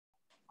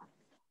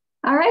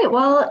All right,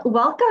 well,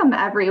 welcome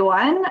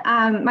everyone.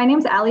 My name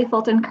is Allie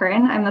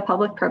Fulton-Curran. I'm the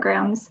Public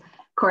Programs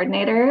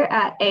Coordinator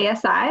at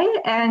ASI,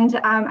 and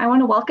I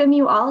want to welcome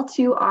you all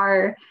to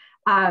our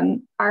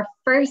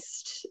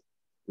first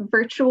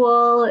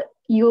virtual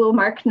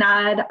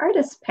Julmarknad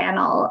artist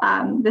panel.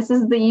 This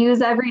is the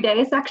Use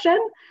Everyday section,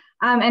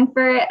 and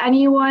for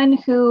anyone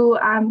who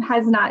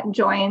has not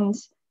joined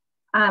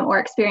or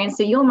experienced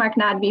a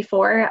Julmarknad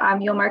before,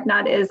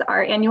 Julmarknad is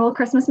our annual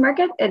Christmas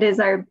market. It is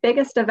our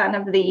biggest event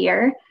of the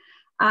year.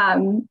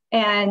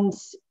 And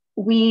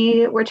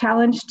we were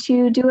challenged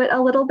to do it a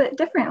little bit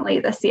differently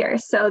this year.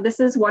 So this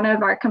is one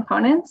of our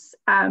components.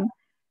 One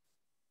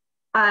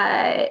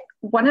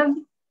of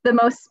the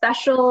most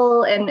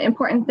special and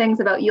important things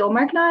about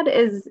Julmarknad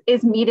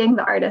is meeting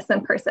the artists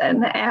in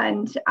person.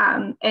 And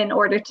in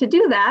order to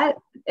do that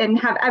and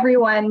have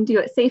everyone do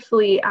it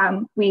safely,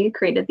 we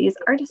created these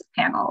artist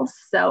panels.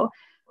 So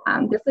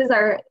this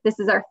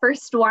is our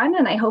first one,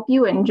 and I hope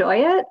you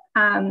enjoy it.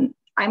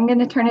 I'm going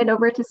to turn it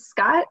over to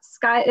Scott.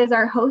 Scott is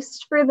our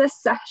host for this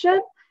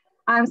session.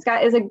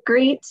 Scott is a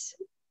great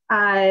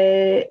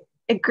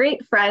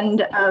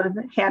friend of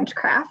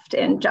handcraft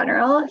in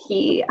general.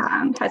 He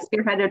has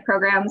spearheaded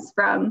programs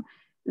from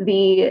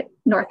the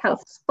North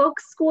House Folk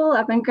School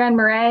up in Grand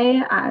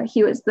Marais.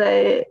 He was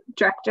the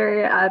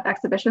director of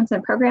exhibitions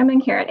and programming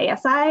here at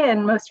ASI,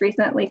 and most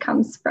recently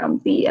comes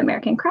from the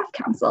American Craft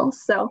Council.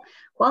 So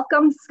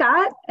welcome,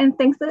 Scott, and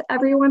thanks to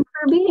everyone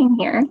for being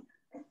here.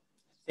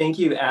 Thank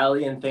you,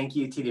 Allie, and thank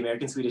you to the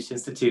American Swedish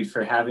Institute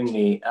for having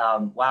me.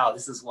 Wow,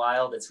 this is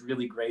wild. It's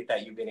really great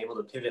that you've been able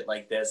to pivot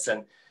like this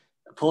and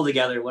pull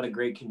together. What a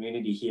great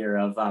community here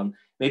of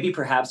maybe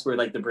perhaps we're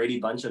like the Brady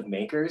Bunch of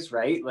makers,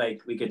 right?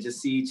 Like we could just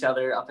see each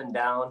other up and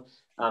down.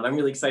 I'm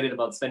really excited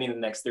about spending the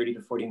next 30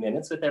 to 40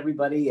 minutes with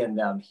everybody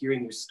and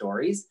hearing your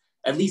stories,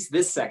 at least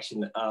this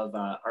section of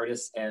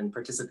artists and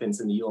participants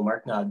in the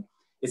Julmarknad.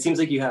 It seems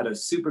like you had a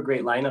super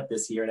great lineup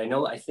this year. And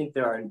I think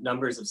there are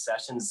numbers of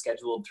sessions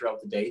scheduled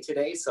throughout the day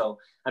today. So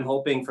I'm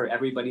hoping for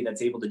everybody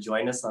that's able to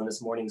join us on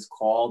this morning's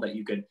call that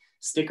you could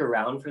stick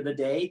around for the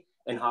day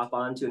and hop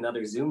on to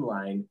another Zoom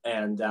line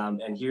and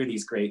hear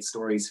these great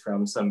stories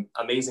from some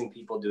amazing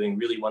people doing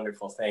really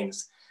wonderful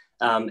things.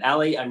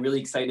 Allie, I'm really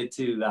excited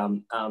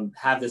to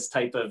have this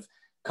type of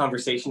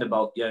conversation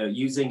about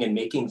using and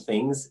making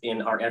things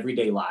in our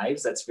everyday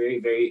lives. That's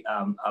very, very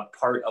a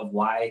part of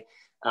why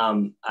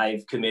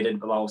I've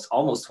committed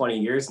almost 20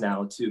 years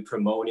now to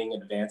promoting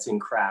and advancing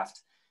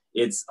craft.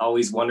 It's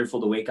always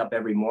wonderful to wake up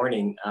every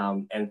morning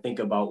and think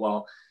about,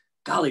 well,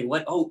 golly,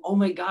 what, oh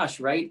my gosh,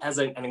 right?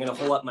 I'm gonna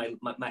hold up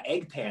my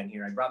egg pan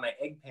here. I brought my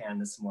egg pan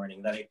this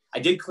morning that I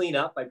did clean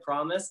up, I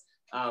promise.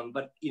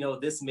 But you know,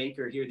 this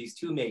maker here, these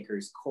two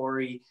makers,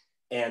 Corey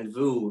and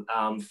Vu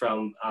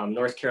from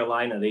North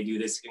Carolina, they do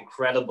this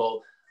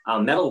incredible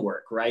metal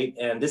work, right?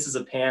 And this is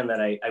a pan that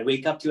I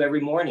wake up to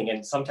every morning,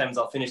 and sometimes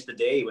I'll finish the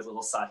day with a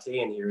little saute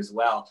in here as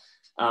well.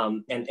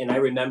 And I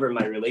remember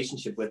my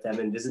relationship with them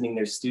and visiting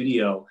their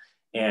studio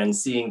and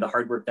seeing the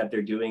hard work that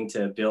they're doing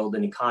to build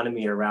an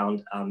economy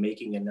around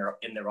making in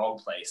their own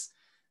place.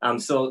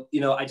 So,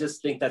 you know, I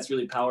just think that's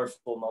really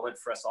powerful moment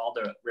for us all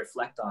to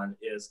reflect on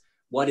is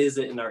what is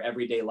it in our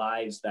everyday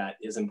lives that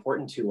is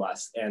important to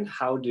us, and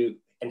how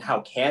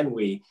can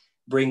we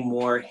bring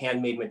more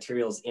handmade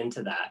materials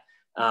into that?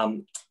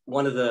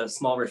 One of the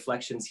small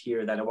reflections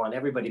here that I want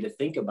everybody to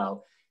think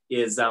about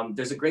is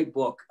there's a great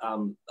book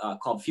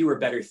called Fewer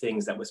Better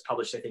Things that was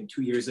published, I think,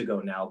 2 years ago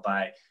now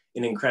by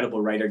an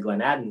incredible writer,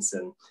 Glenn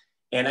Adamson.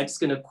 And I'm just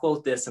going to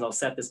quote this and I'll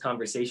set this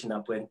conversation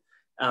up with.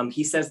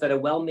 He says that a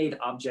well-made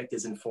object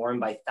is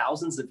informed by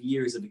thousands of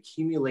years of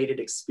accumulated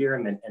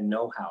experiment and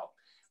know-how.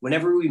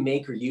 Whenever we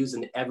make or use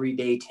an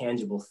everyday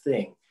tangible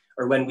thing,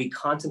 or when we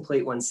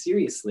contemplate one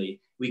seriously,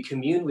 we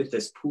commune with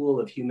this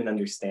pool of human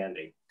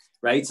understanding.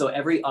 Right? So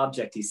every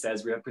object, he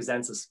says,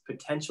 represents a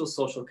potential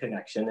social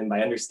connection. And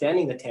by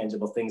understanding the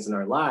tangible things in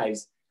our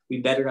lives, we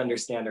better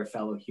understand our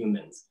fellow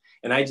humans.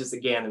 And I just,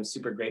 again, I'm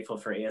super grateful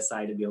for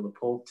ASI to be able to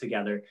pull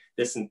together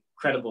this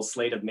incredible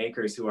slate of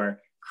makers who are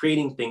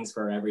creating things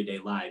for our everyday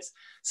lives.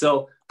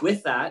 So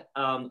with that,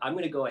 I'm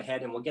going to go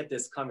ahead and we'll get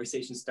this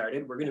conversation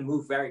started. We're going to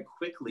move very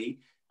quickly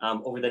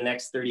over the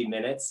next 30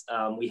 minutes.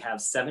 We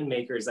have 7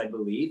 makers, I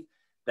believe,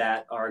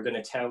 that are going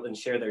to tell and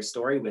share their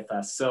story with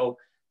us. So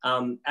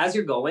as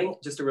you're going,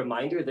 just a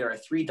reminder, there are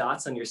 3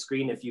 dots on your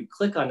screen. If you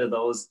click onto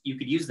those, you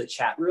could use the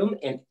chat room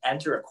and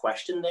enter a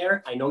question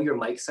there. I know your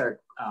mics are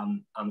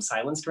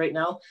silenced right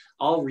now.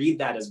 I'll read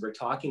that as we're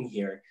talking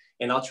here,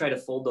 and I'll try to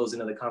fold those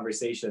into the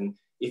conversation.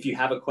 If you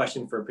have a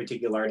question for a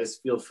particular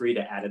artist, feel free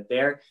to add it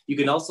there. You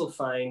can also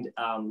find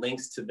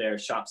links to their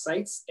shop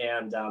sites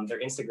and their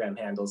Instagram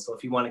handles. So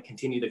if you want to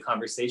continue the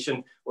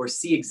conversation or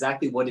see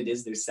exactly what it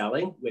is they're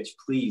selling, which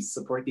please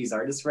support these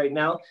artists right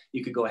now,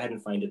 you could go ahead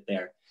and find it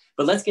there.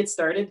 But let's get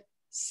started.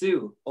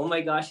 Sue, oh my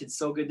gosh, it's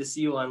so good to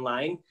see you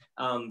online.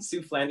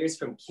 Sue Flanders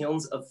from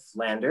Kilns of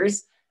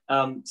Flanders.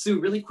 Sue,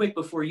 really quick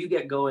before you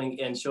get going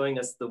and showing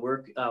us the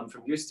work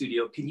from your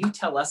studio, can you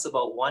tell us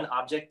about one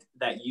object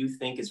that you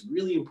think is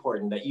really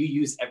important that you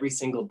use every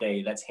single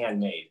day that's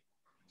handmade?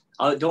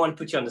 I don't want to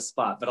put you on the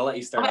spot, but I'll let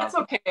you start off. That's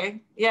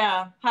okay.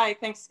 Yeah. Hi,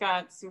 thanks,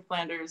 Scott. Sue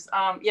Flanders.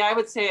 Yeah, I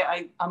would say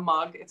a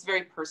mug. It's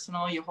very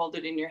personal. You hold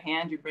it in your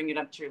hand, you bring it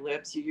up to your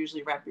lips, you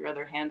usually wrap your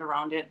other hand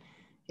around it.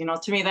 You know,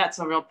 to me, that's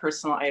a real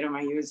personal item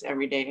I use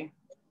every day.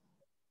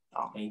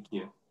 So, thank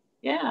you.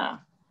 Yeah.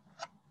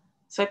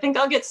 So I think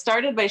I'll get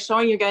started by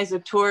showing you guys a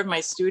tour of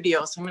my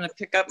studio. So I'm going to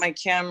pick up my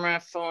camera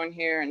phone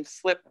here and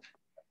flip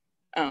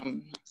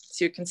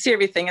so you can see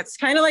everything. It's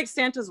kind of like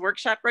Santa's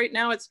workshop right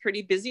now. It's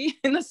pretty busy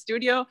in the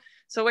studio.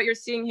 So what you're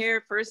seeing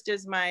here first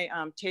is my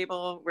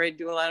table where I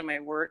do a lot of my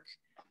work,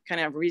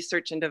 kind of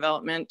research and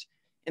development.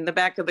 In the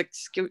back of the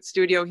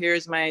studio here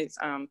is my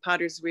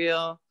potter's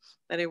wheel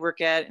that I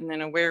work at, and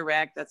then a wear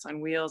rack that's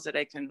on wheels that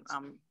I can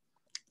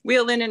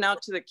wheel in and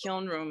out to the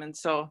kiln room. And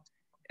so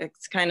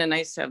it's kind of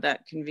nice to have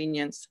that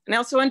convenience. And I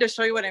also wanted to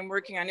show you what I'm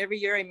working on. Every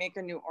year I make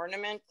a new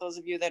ornament. Those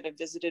of you that have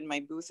visited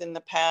my booth in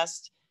the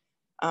past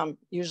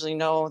usually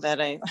know that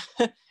I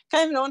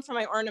kind of known for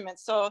my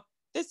ornaments. So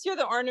this year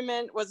the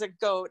ornament was a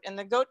goat, and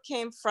the goat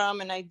came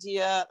from an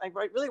idea. I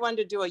really wanted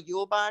to do a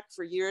Yule Bach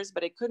for years,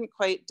 but I couldn't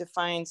quite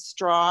define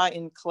straw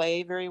in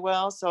clay very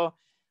well. So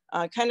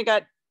I kind of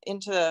got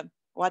into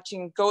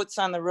watching goats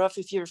on the roof.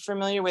 If you're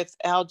familiar with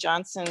Al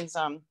Johnson's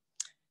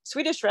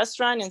Swedish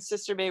restaurant in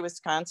Sister Bay,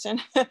 Wisconsin,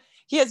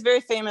 he is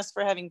very famous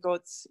for having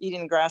goats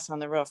eating the grass on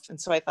the roof. And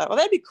so I thought, well,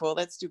 that'd be cool.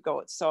 Let's do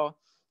goats. So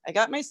I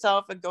got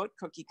myself a goat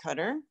cookie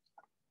cutter.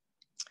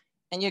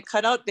 And you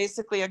cut out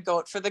basically a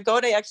goat. For the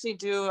goat, I actually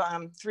do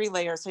 3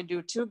 layers. I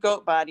do 2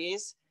 goat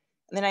bodies.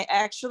 And then I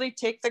actually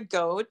take the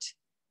goat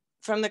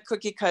from the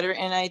cookie cutter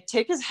and I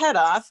take his head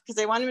off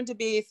because I want him to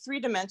be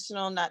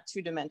 3-dimensional, not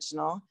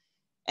 2-dimensional.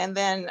 And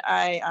then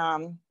I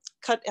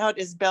cut out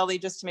his belly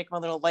just to make him a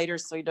little lighter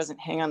so he doesn't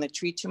hang on the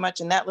tree too much.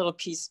 And that little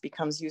piece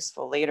becomes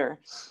useful later.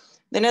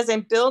 Then as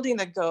I'm building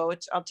the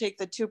goat, I'll take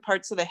the 2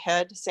 parts of the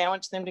head,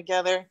 sandwich them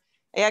together.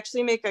 I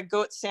actually make a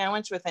goat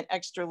sandwich with an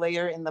extra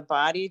layer in the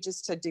body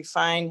just to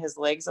define his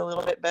legs a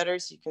little bit better.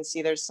 So you can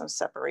see there's some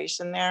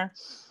separation there.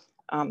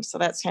 So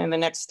that's kind of the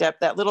next step.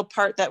 That little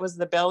part that was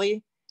the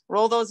belly,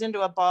 roll those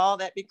into a ball,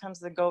 that becomes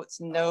the goat's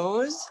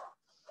nose.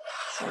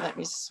 So let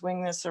me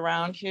swing this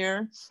around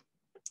here.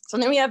 So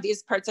then we have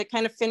these parts. I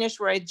kind of finished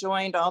where I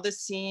joined all the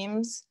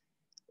seams,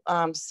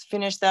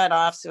 finish that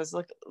off so it's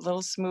a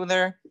little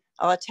smoother.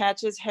 I'll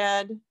attach his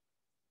head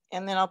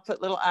and then I'll put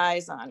little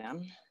eyes on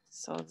him.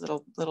 So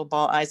little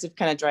ball eyes have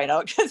kind of dried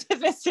out because they've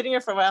been sitting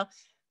here for a while.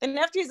 Then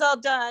after he's all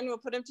done, we'll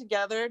put him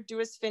together, do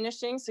his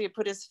finishing. So you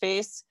put his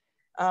face,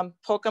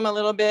 poke him a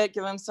little bit,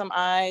 give him some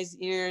eyes,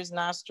 ears,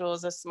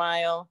 nostrils, a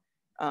smile,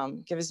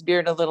 give his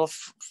beard a little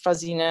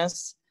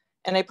fuzziness.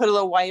 And I put a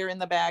little wire in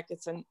the back.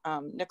 It's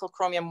a nickel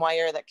chromium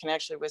wire that can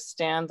actually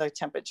withstand the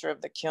temperature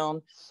of the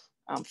kiln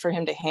for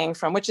him to hang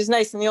from, which is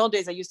nice. In the old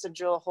days, I used to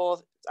drill a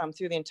hole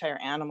through the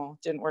entire animal.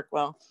 Didn't work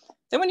well.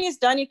 Then when he's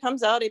done, he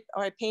comes out,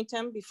 or I paint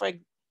him before I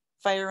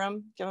fire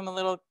him, give him a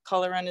little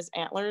color on his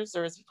antlers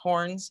or his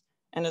horns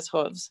and his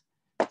hooves.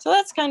 So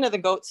that's kind of the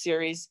goat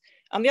series.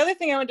 The other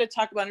thing I wanted to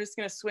talk about, I'm just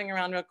going to swing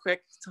around real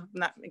quick so I'm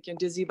not making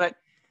dizzy, but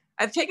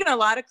I've taken a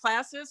lot of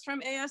classes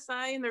from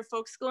ASI in their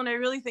folk school, and I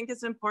really think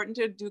it's important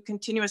to do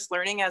continuous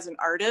learning as an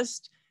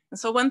artist. And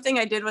so one thing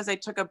I did was I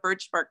took a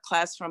birch bark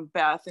class from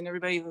Beth, and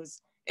everybody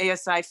who's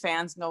ASI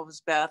fans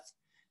knows Beth.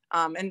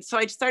 And so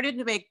I started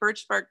to make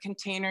birch bark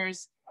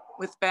containers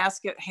with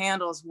basket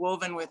handles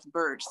woven with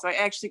birch. So I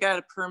actually got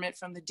a permit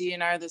from the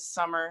DNR this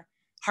summer,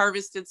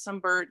 harvested some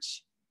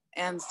birch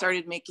and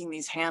started making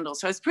these handles.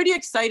 So I was pretty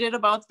excited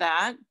about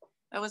that.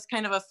 That was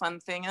kind of a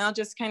fun thing. And I'll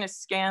just kind of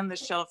scan the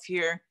shelf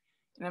here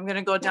and I'm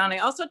gonna go down. I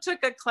also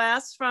took a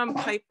class from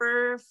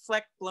Piper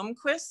Fleck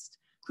Blomqvist,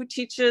 who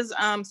teaches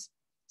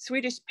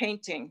Swedish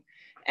painting.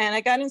 And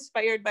I got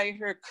inspired by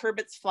her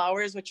Kurbit's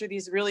flowers, which are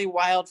these really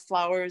wild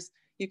flowers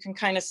you can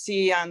kind of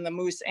see on the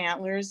moose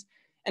antlers.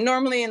 And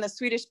normally in the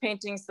Swedish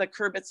paintings, the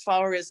Kurbit's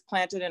flower is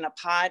planted in a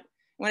pot.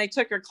 When I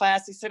took her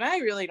class, I said, I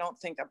really don't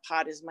think a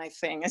pot is my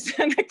thing. I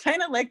said, I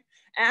kind of like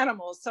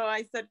animals. So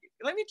I said,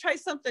 let me try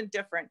something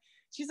different.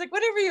 She's like,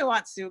 whatever you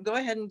want, Sue, go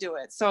ahead and do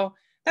it. So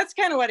that's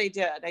kind of what I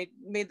did. I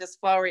made this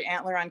flowery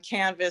antler on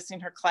canvas in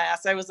her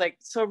class. I was like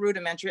so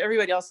rudimentary.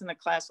 Everybody else in the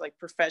class were like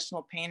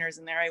professional painters,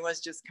 and there I was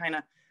just kind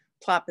of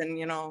plopping,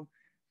 you know,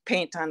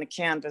 paint on the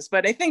canvas.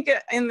 But I think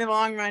in the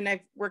long run, I've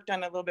worked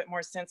on it a little bit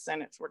more since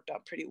then. It's worked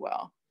out pretty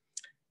well.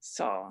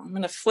 So I'm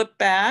gonna flip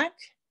back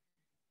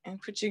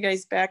and put you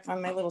guys back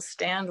on my little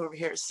stand over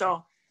here.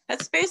 So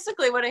that's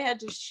basically what I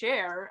had to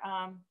share.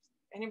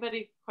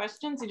 Anybody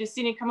questions? Did you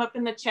see any come up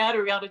in the chat,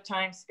 or are we out of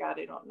time, Scott?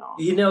 I don't know.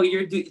 You know,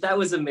 that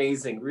was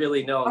amazing.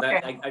 Really, no,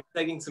 okay. I'm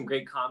taking some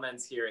great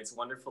comments here. It's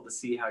wonderful to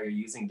see how you're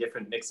using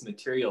different mixed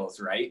materials,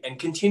 right? And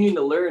continuing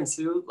to learn,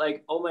 Sue.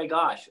 Like, oh my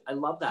gosh, I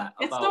love that.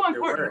 It's so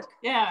important.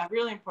 Yeah,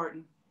 really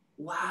important.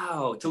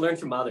 Wow, to learn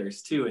from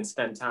others too and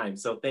spend time.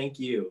 So thank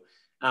you.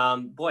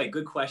 Boy,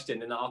 good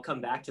question. And I'll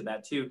come back to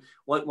that too.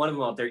 One of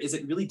them out there, is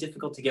it really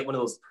difficult to get one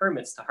of those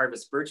permits to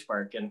harvest birch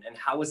bark? And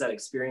how was that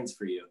experience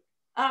for you?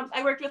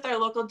 I worked with our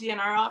local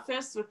DNR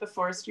office, with the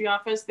forestry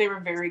office. They were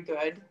very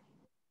good.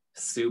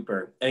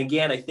 Super. And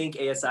again, I think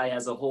ASI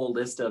has a whole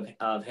list of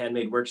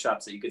handmade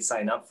workshops that you could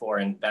sign up for.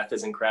 And Beth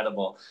is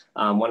incredible.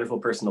 Wonderful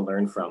person to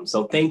learn from.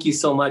 So thank you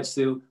so much,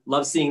 Sue.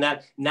 Love seeing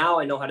that. Now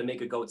I know how to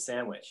make a goat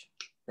sandwich.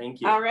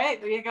 Thank you. All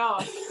right, there you go.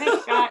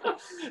 Thanks,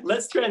 Scott.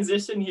 Let's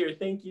transition here.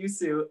 Thank you,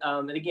 Sue.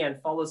 And again,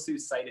 follow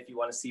Sue's site if you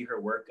want to see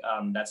her work.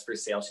 That's for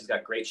sale. She's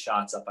got great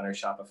shots up on her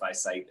Shopify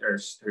site, or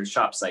her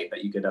shop site,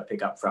 that you could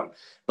pick up from.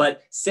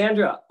 But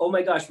Sandra, oh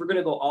my gosh, we're going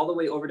to go all the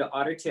way over to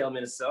Otter Tail,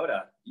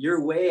 Minnesota.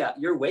 You're way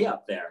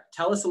up there.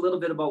 Tell us a little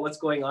bit about what's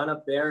going on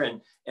up there,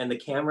 and the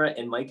camera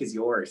and mic is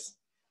yours.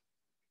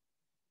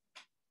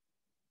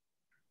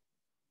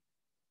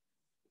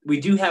 We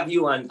do have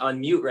you on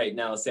mute right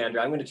now,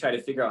 Sandra. I'm going to try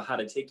to figure out how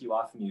to take you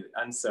off mute.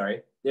 I'm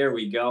sorry. There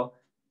we go.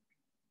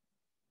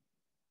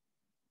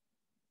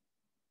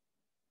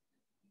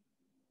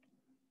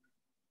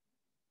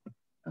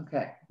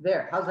 Okay,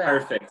 there. How's that?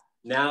 Perfect.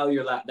 Now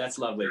you're that's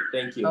lovely.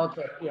 Thank you.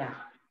 Okay, yeah.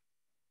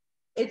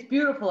 It's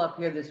beautiful up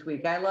here this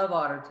week. I love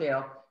Otter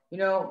Tail. You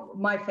know,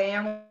 my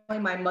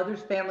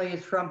mother's family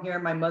is from here.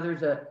 My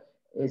mother's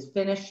is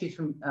Finnish. She's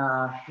from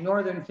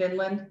northern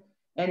Finland.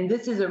 And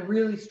this is a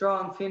really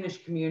strong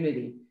Finnish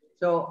community.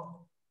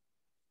 So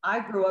I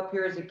grew up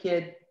here as a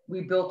kid.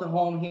 We built a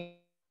home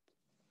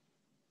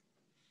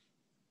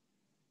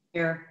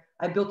here.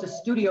 I built a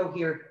studio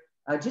here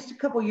just a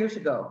couple years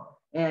ago.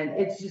 And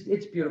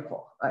it's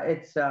beautiful.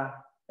 It's a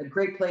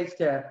great place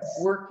to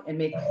work and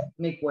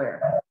make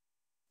wear.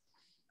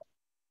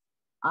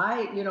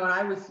 And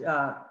I was,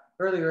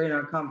 earlier in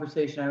our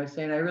conversation, I was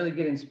saying I really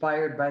get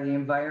inspired by the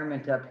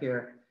environment up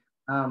here.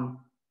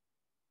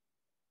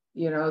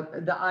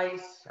 The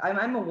ice,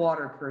 I'm a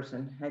water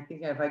person. I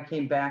think if I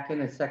came back in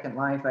a second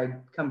life,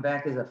 I'd come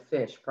back as a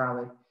fish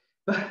probably.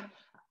 But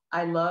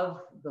I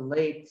love the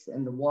lakes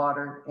and the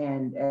water.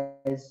 And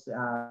as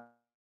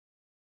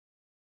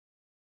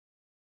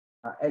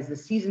the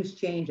seasons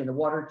change and the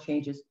water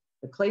changes,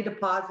 the clay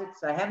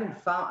deposits, I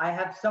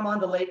have some on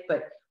the lake,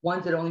 but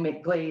ones that only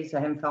make glaze. I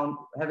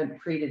haven't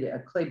created a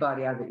clay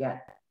body out of it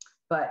yet.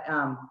 But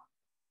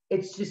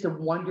it's just a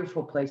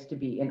wonderful place to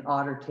be in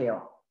Otter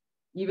Tail.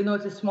 Even though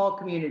it's a small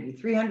community,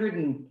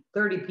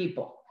 330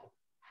 people.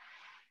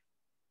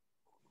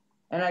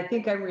 And I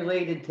think I'm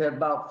related to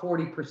about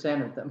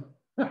 40% of them.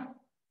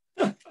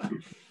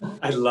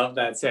 I love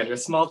that, Sandra.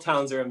 Small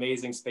towns are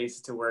amazing spaces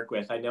to work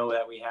with. I know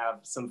that we have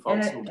some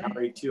folks from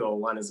Gallery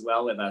 201 as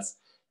well with us.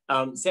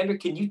 Sandra,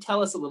 can you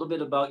tell us a little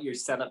bit about your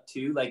setup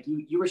too? Like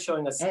you were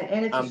showing us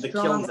and it's the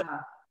strong, kilns.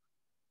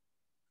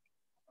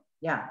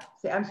 Yeah,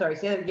 I'm sorry,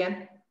 say that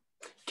again.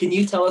 Can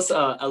you tell us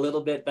a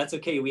little bit? That's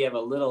okay. We have a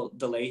little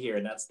delay here,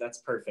 and that's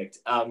perfect.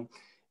 Can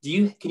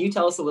you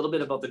tell us a little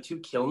bit about the two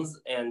kilns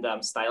and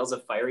styles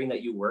of firing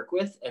that you work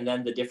with, and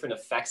then the different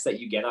effects that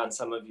you get on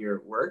some of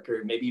your work,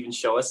 or maybe even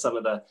show us some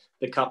of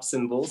the cups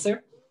and bowls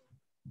there?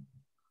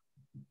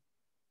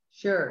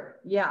 Sure.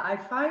 Yeah, I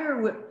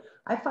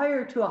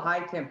fire to a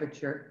high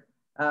temperature,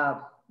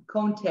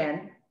 cone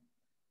 10.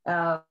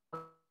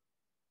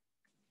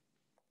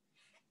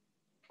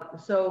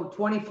 So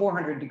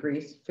 2,400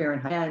 degrees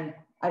Fahrenheit. And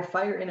I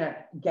fire in a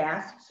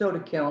gas soda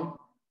kiln.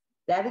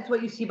 That is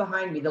what you see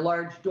behind me, the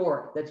large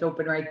door that's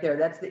open right there.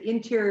 That's the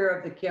interior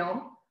of the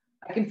kiln.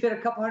 I can fit a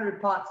couple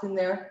hundred pots in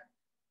there.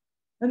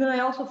 And then I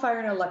also fire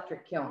an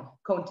electric kiln,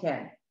 cone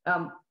 10.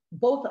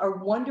 Both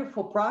are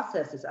wonderful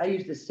processes. I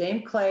use the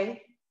same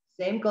clay,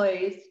 same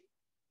glaze,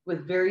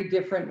 with very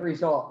different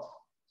results.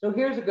 So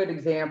here's a good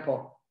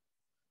example.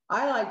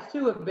 I, like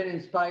Sue, have been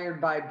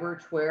inspired by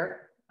birchware.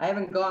 I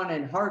haven't gone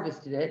and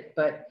harvested it,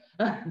 but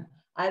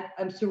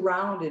I'm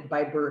surrounded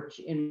by birch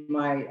in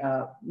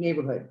my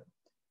neighborhood.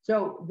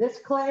 So this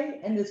clay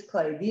and this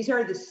clay, these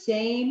are the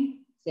same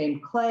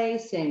clay,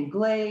 same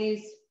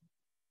glaze,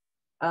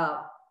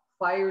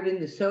 fired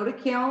in the soda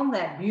kiln.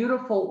 That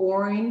beautiful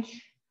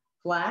orange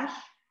flash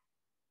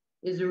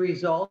is a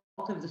result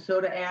of the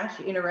soda ash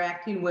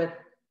interacting with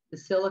the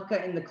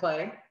silica in the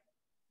clay.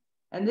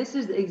 And this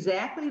is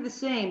exactly the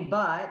same,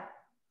 but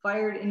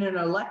fired in an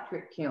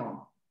electric kiln.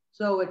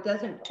 So it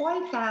doesn't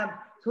quite have,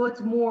 so it's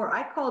more,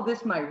 I call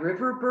this my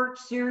river birch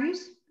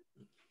series.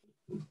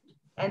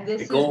 And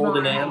this is gold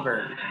and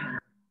amber.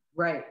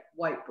 Right,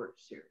 white birch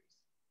series.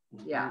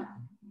 Yeah.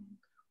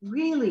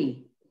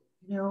 Really,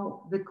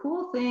 the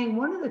cool thing,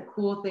 one of the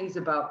cool things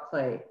about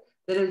clay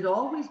that has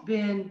always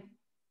been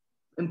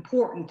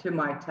important to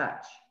my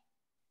touch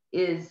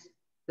is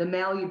the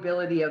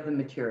malleability of the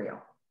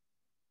material.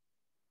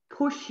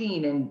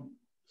 Pushing and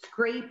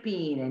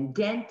scraping and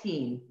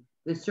denting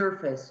the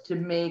surface to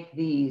make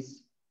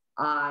these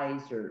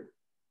eyes or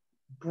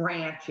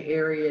branch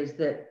areas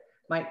that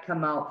might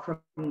come out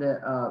from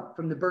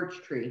the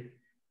birch tree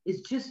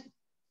is just,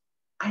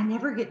 I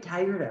never get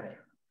tired of it.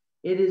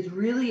 It is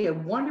really a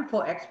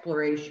wonderful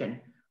exploration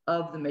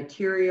of the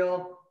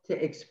material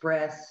to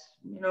express,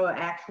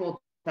 actual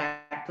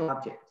tactile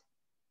object.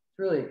 It's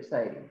really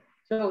exciting.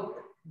 So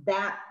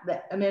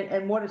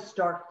and what a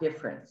stark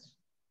difference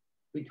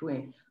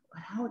between,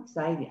 how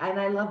exciting. And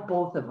I love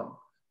both of them.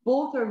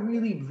 Both are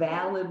really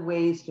valid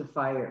ways to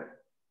fire.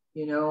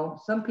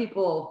 Some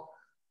people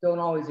don't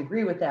always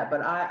agree with that,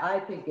 but I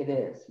think it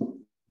is.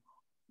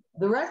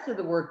 The rest of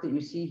the work that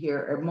you see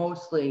here are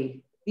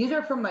mostly, these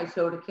are from my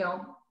soda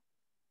kiln.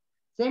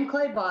 Same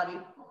clay body,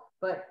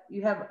 but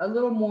you have a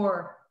little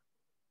more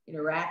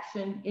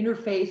interaction,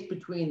 interface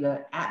between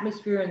the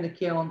atmosphere in the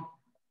kiln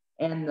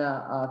and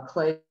the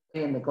clay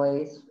and the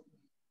glaze.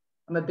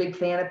 I'm a big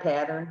fan of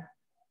pattern.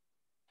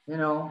 You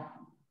know,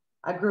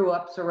 I grew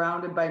up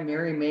surrounded by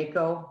Mary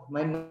Mako.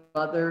 My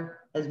mother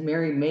has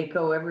Mary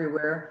Mako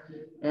everywhere.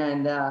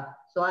 And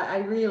so I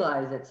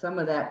realize that some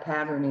of that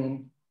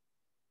patterning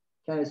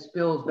kind of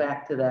spills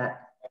back to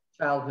that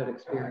childhood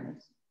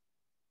experience.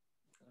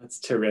 That's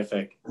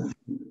terrific.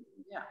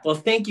 Yeah. Well,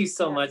 thank you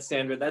so much,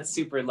 Sandra. That's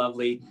super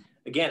lovely.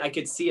 Again, I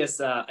could see us,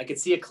 I could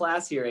see a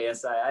class here,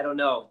 ASI. I don't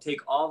know,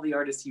 take all the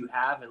artists you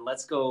have and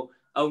let's go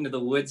out into the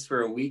woods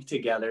for a week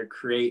together,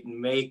 create and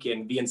make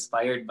and be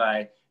inspired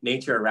by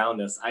nature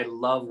around us. I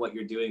love what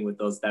you're doing with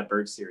that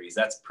birch series.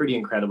 That's pretty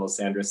incredible,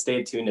 Sandra. Stay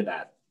attuned to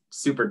that.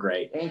 Super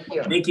great. Thank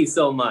you. Thank you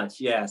so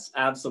much. Yes,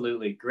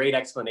 absolutely. Great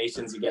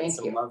explanations. You're getting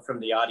some love from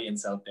the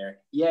audience out there.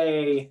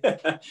 Yay.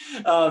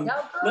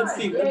 Let's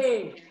see.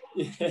 Yay.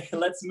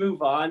 Let's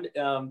move on.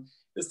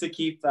 Just to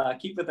keep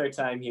with our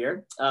time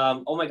here.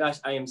 Oh my gosh,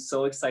 I am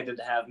so excited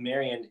to have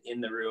Marion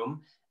in the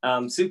room.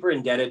 Super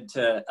indebted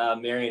to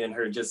Marion and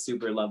her just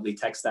super lovely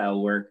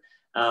textile work.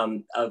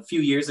 A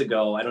few years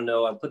ago, I don't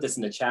know, I'll put this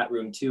in the chat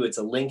room too. It's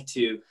a link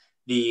to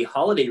the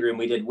holiday room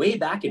we did way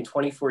back in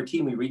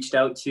 2014. We reached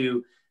out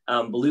to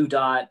Blue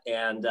Dot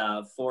and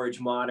Forge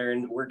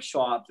Modern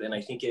Workshop, and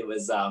I think it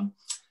was a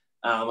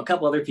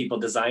couple other people,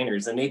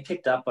 designers, and they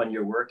picked up on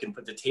your work and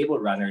put the table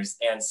runners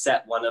and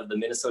set one of the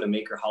Minnesota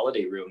Maker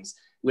holiday rooms,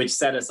 which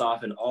set us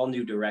off in all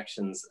new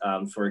directions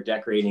for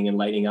decorating and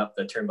lighting up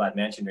the Turnblad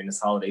Mansion during this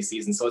holiday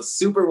season. So it's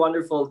super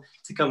wonderful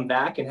to come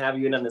back and have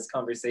you in on this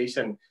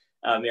conversation,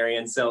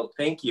 Marion. So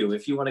thank you.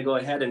 If you want to go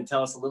ahead and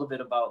tell us a little bit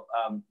about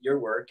your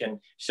work and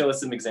show us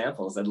some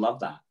examples, I'd love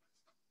that.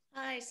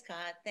 Hi,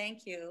 Scott.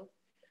 Thank you.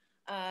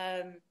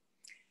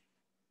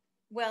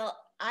 Well,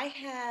 I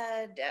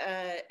had,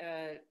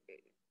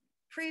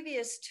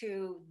 previous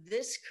to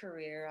this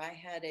career, I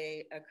had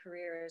a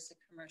career as a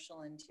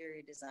commercial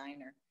interior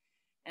designer.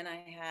 And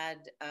I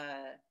had,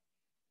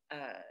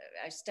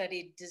 I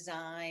studied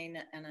design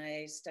and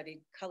I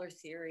studied color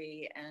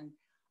theory, and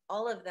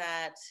all of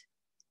that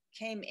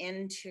came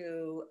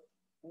into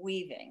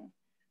weaving.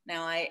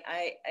 Now,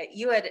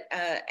 you had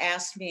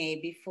asked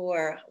me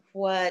before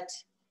what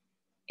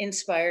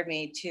inspired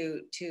me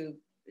to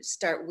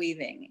start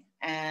weaving.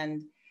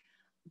 And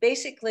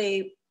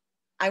basically,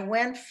 I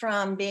went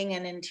from being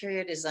an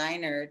interior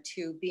designer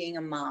to being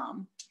a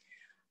mom.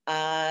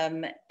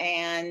 And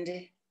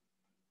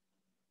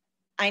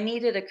I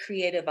needed a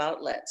creative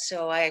outlet.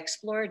 So I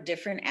explored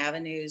different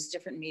avenues,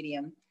 different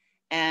medium.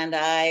 And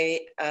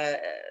a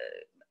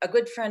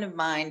good friend of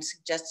mine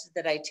suggested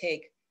that I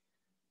take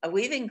a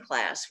weaving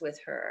class with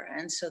her.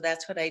 And so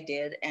that's what I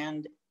did.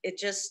 And it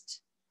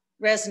just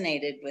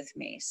resonated with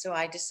me. So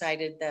I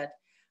decided that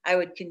I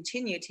would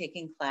continue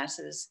taking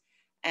classes.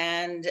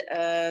 And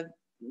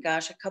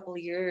gosh, a couple of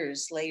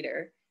years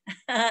later,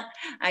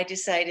 I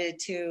decided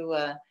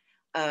to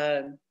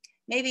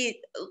maybe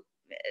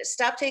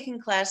stop taking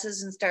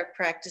classes and start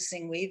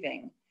practicing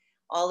weaving,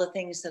 all the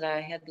things that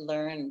I had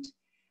learned.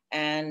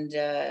 And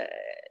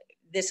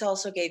this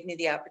also gave me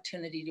the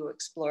opportunity to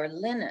explore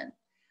linen,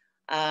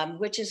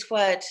 which is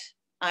what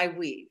I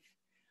weave.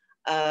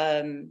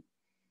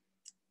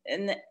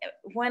 And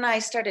when I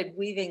started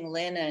weaving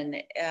linen,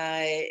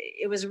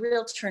 it was a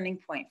real turning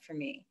point for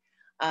me.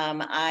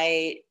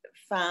 I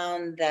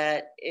found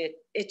that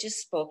it just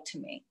spoke to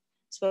me,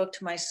 spoke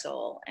to my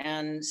soul.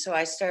 And so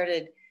I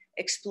started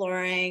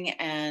exploring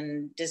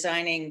and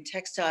designing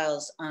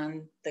textiles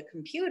on the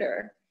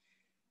computer.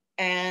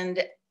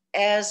 And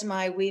as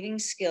my weaving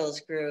skills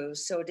grew,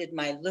 so did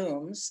my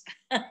looms.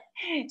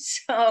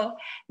 So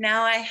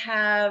now I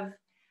have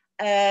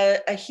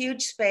a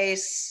huge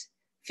space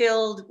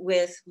filled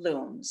with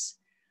looms.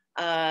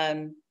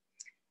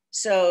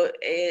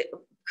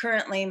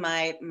 Currently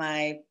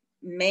my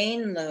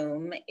main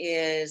loom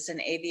is an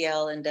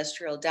AVL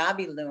industrial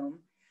Dobby loom.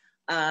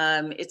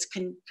 It's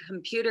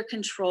computer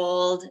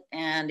controlled,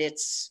 and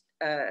it's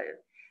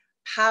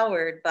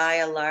powered by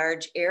a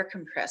large air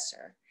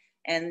compressor.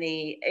 And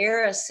the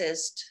air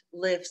assist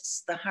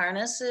lifts the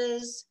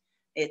harnesses,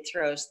 it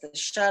throws the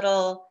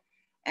shuttle,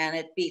 and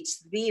it beats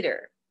the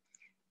beater.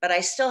 But I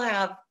still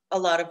have a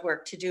lot of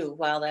work to do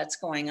while that's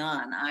going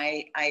on.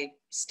 I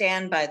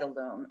stand by the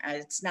loom.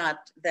 It's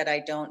not that I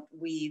don't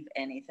weave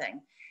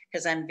anything,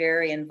 because I'm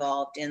very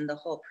involved in the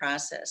whole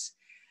process.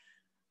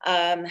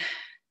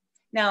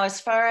 Now,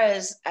 as far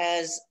as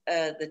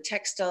the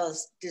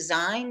textiles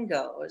design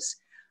goes,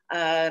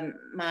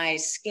 my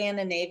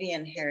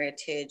Scandinavian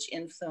heritage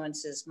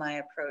influences my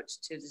approach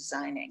to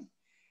designing.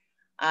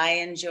 I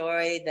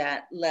enjoy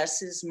that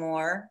less is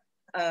more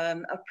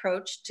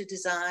approach to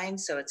design.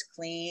 So it's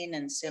clean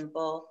and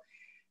simple,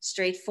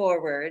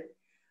 straightforward,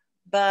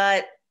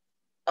 but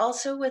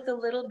also with a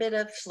little bit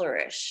of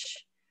flourish.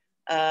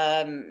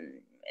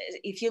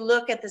 if you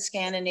look at the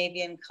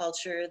Scandinavian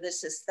culture,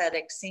 this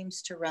aesthetic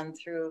seems to run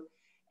through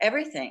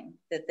everything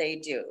that they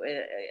do.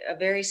 A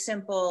very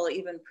simple,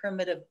 even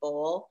primitive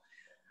bowl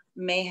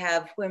may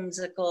have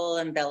whimsical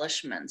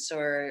embellishments,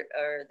 or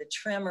the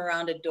trim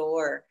around a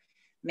door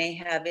may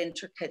have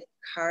intricate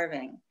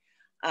carving.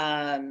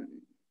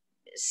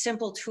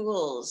 Simple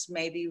tools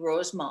may be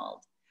rose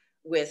mold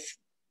with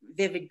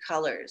vivid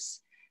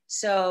colors.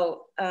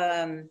 So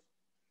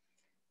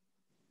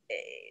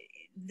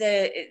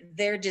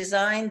their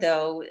design,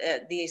 though,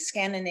 the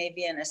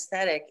Scandinavian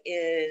aesthetic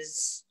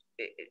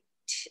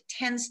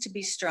tends to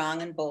be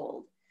strong and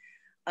bold,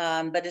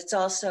 but it's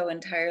also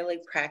entirely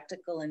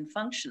practical and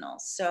functional.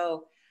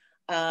 So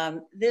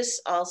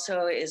this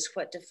also is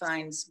what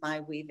defines my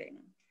weaving.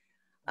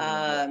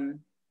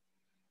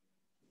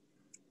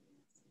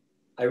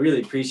 I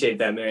really appreciate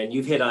that, Marian.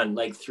 You've hit on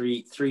like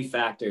three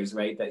factors,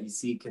 right, that you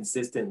see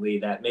consistently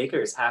that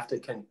makers have to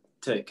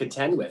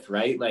contend with,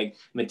 right? Like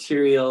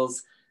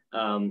materials,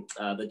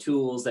 the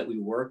tools that we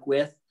work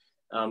with,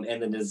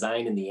 and the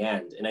design in the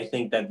end. And I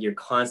think that you're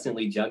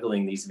constantly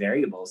juggling these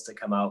variables to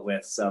come out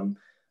with some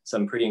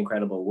pretty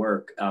incredible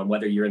work,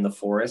 whether you're in the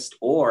forest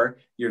or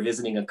you're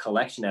visiting a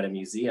collection at a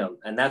museum.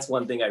 And that's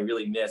one thing I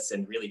really miss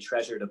and really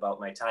treasured about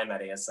my time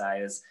at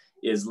ASI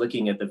is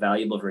looking at the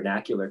valuable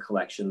vernacular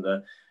collection,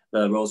 the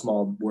rose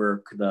mold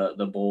work,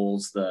 the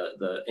bowls,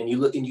 and you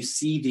look and you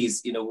see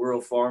these,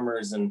 rural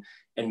farmers and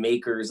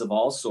makers of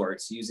all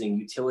sorts using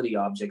utility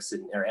objects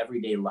in their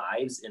everyday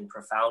lives in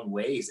profound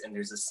ways. And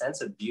there's a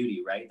sense of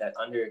beauty, right? That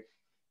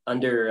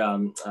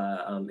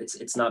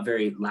it's not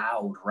very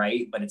loud,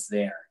 right? But it's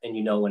there,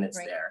 and when it's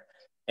there.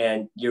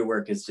 And your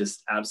work is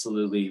just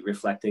absolutely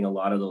reflecting a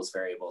lot of those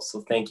variables.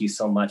 So thank you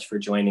so much for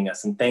joining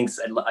us. And thanks.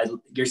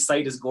 Your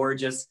site is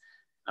gorgeous.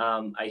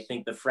 I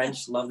think the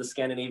French love the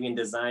Scandinavian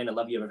design. I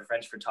love you have a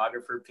French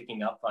photographer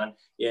picking up on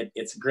it.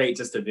 It's great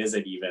just to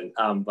visit even,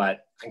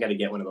 but I got to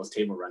get one of those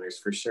table runners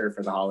for sure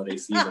for the holiday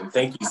season.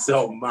 Thank you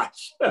so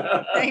much.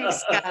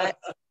 Thanks, Scott.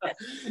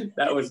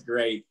 That was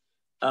great.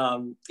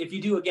 If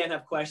you do again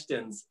have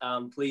questions,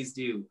 please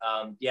do.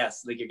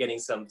 Yes, like you're getting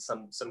some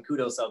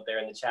kudos out there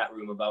in the chat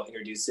room about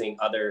introducing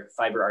other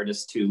fiber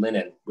artists to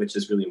linen, which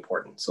is really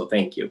important. So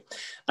thank you.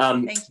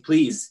 Thank you.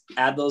 Please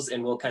add those,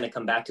 and we'll kind of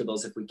come back to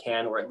those if we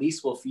can, or at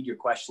least we'll feed your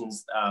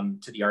questions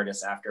to the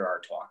artists after our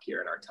talk here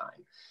in our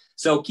time.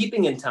 So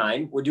keeping in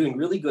time, we're doing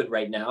really good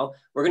right now.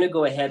 We're going to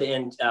go ahead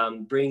and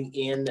bring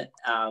in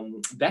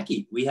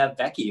Becky. We have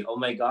Becky. Oh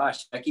my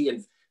gosh, Becky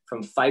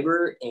from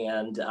Fiber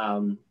and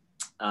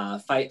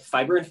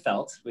Fiber and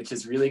Felt, which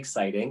is really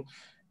exciting.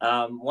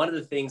 One of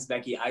the things,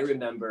 Becky, I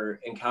remember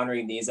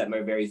encountering these at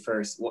my very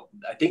first,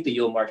 I think the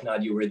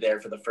Julmarknad, you were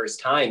there for the first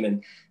time,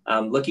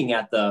 and looking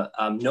at the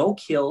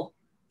no-kill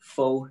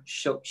faux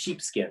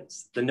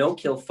sheepskins, the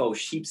no-kill faux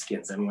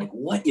sheepskins. I'm like,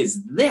 what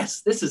is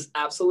this? This is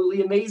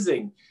absolutely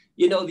amazing.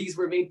 These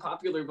were made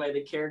popular by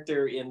the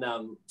character in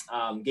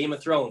Game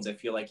of Thrones. I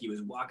feel like he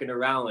was walking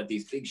around with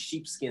these big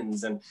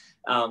sheepskins.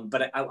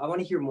 But I want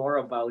to hear more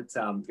about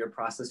your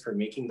process for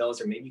making those,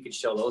 or maybe you could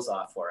show those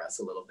off for us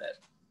a little bit.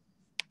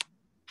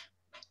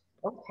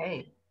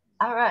 Okay.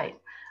 All right.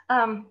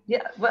 I'm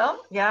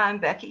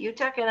Becky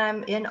Utek, and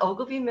I'm in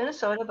Ogilvie,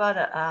 Minnesota, about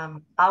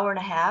an hour and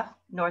a half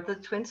north of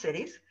the Twin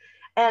Cities.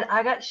 And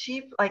I got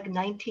sheep like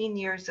 19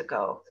 years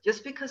ago,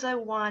 just because I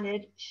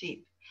wanted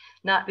sheep.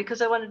 Not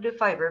because I wanted to do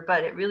fiber,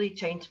 but it really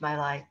changed my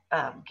life,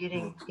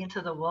 getting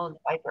into the wool and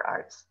fiber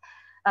arts.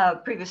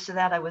 Previous to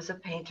that, I was a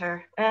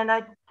painter, and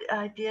I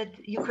did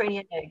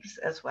Ukrainian eggs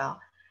as well.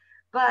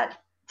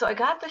 So I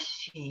got the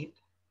sheep,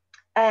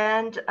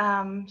 and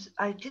I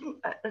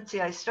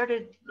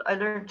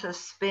learned to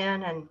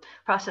spin and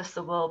process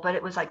the wool, but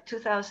it was like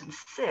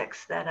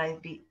 2006 that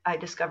I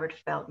discovered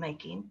felt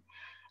making.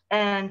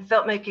 And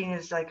felt making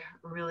is like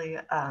really,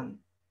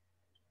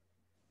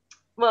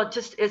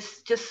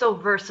 it's just so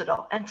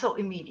versatile and so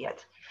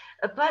immediate.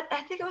 But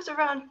I think it was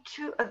around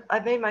I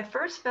made my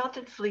first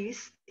felted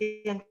fleece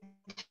in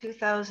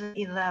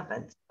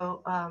 2011.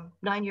 So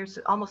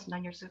almost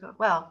 9 years ago.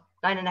 Well,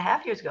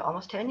 9.5 years ago,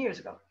 almost 10 years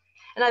ago.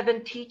 And I've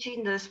been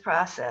teaching this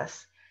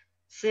process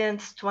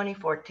since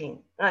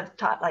 2014. And I've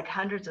taught like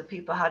hundreds of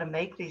people how to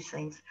make these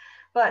things.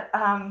 But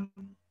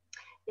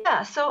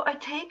so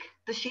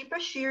the sheep are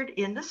sheared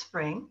in the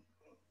spring,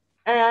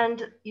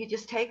 and you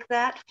just take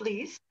that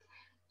fleece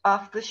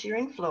off the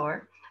shearing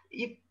floor.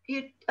 You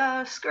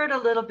skirt a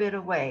little bit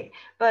away,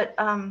 but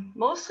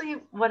mostly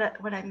when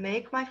I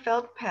make my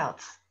felt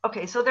pelts.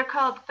 Okay, so they're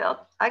called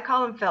I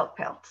call them felt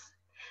pelts,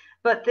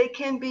 but they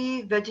can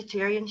be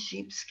vegetarian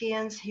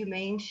sheepskins,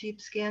 humane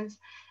sheepskins.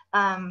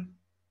 But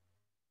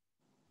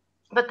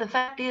the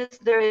fact is,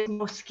 there is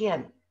no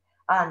skin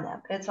on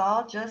them. It's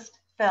all just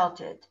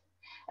felted,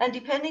 and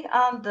depending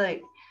on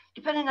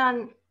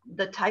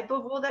the type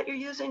of wool that you're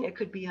using, it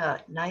could be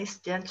a nice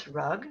dense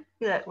rug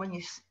that when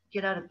you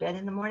get out of bed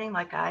in the morning,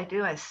 like I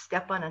do, I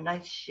step on a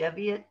nice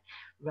Cheviot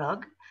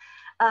rug.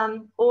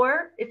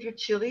 Or if you're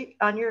chilly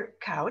on your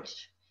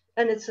couch,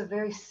 and it's a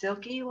very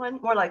silky one,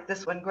 more like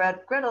this one,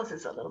 Gretel's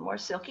is a little more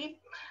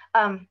silky.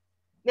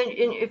 then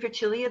if you're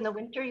chilly in the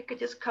winter, you could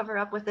just cover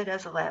up with it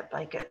as a lap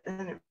blanket,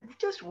 and it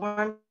just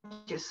warms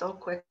you so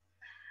quick.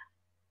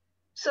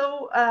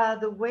 So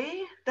the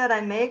way that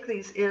I make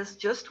these is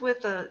just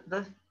with the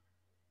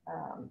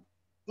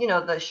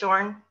the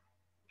shorn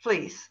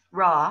fleece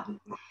raw,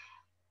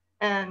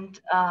 and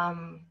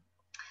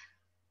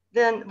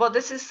then, well,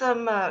 this is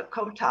some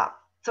comb top.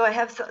 So I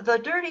have the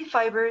dirty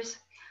fibers,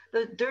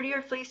 the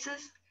dirtier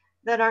fleeces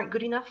that aren't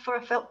good enough for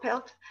a felt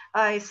pelt.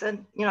 I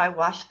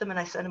wash them and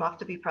I send them off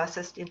to be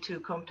processed into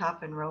comb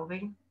top and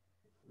roving.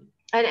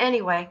 And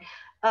anyway,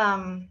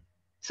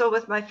 so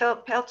with my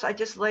felt pelts, I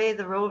just lay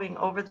the roving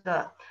over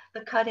the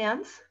cut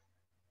ends.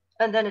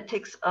 And then it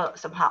takes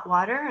some hot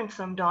water and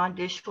some Dawn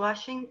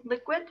dishwashing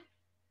liquid.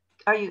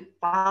 Are you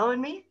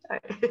following me?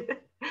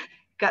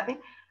 Got me?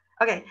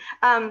 Okay.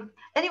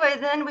 Anyway,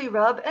 then we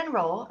rub and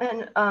roll.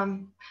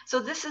 And so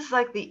this is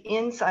like the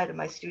inside of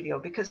my studio,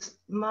 because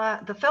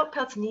the felt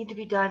pelts need to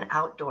be done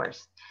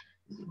outdoors.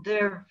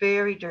 They're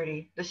very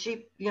dirty. The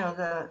sheep,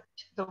 the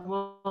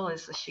wool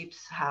is the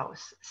sheep's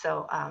house.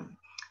 So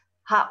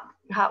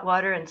hot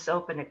water and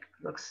soap, and it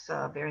looks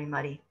very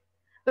muddy.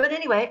 But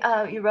anyway,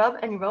 you rub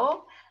and you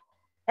roll,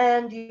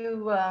 and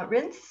you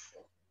rinse,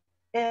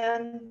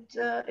 and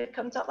it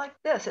comes out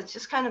like this. It's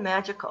just kind of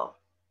magical.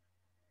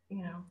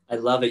 I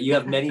love it. You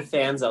have many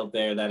fans out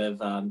there that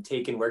have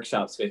taken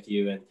workshops with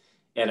you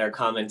and are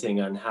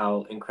commenting on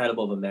how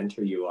incredible of a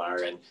mentor you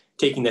are and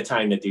taking the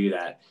time to do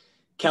that.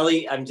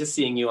 Kelly, I'm just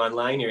seeing you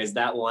online here. Is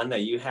that one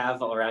that you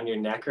have around your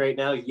neck right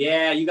now?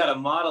 Yeah, you got a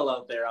model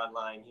out there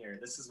online here.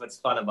 This is what's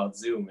fun about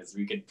Zoom, is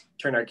we could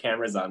turn our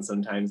cameras on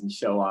sometimes and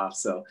show off.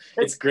 So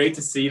it's great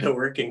to see the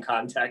work in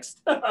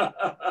context.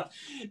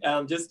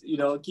 Just,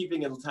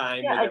 keeping in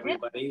time with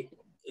everybody.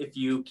 If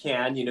you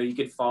can, you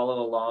could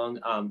follow along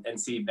and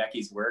see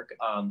Becky's work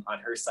on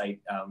her site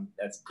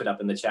that's put up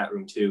in the chat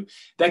room too.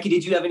 Becky,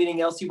 did you have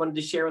anything else you wanted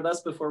to share with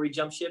us before we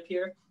jump ship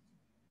here?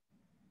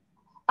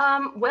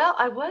 Well,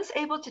 I was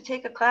able to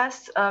take a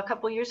class a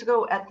couple of years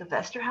ago at the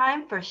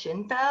Vesterheim for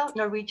Shinfell,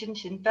 Norwegian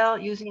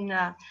Shinfell, using,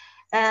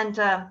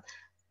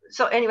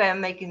 so anyway,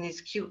 I'm making these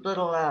cute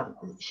little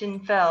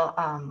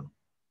Shinfell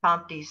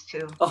Tomties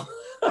too. Oh,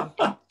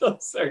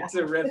 those are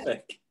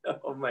terrific.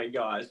 Oh my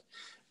gosh.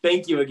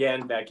 Thank you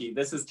again, Becky.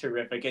 This is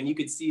terrific. And you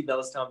could see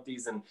those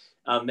Tomties and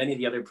many of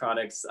the other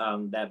products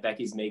that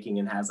Becky's making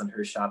and has on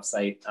her shop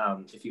site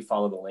if you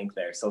follow the link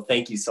there. So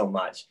thank you so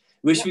much.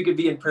 Wish we could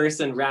be in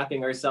person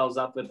wrapping ourselves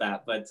up with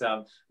that, but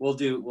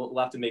we'll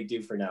have to make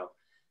do for now.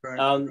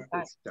 No,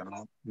 it's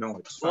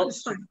fine. Well,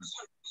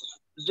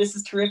 this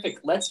is terrific.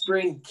 Let's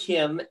bring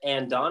Kim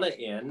and Donna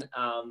in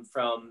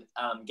from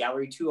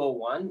Gallery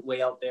 201,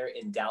 way out there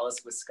in Dallas,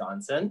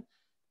 Wisconsin.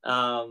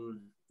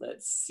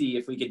 Let's see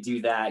if we could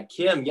do that.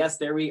 Kim, yes,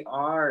 there we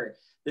are.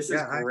 This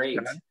is great.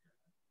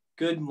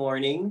 Good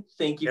morning.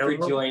 Thank you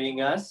for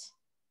joining us.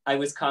 I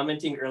was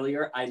commenting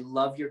earlier, I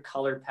love your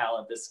color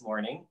palette this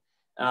morning.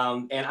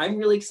 And I'm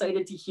really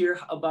excited to hear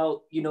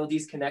about,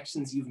 these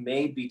connections you've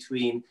made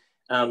between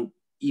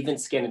even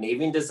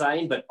Scandinavian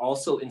design, but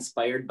also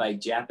inspired by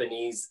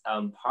Japanese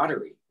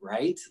pottery,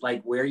 right?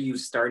 Like where you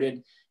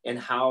started and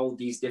how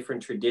these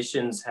different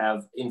traditions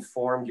have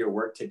informed your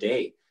work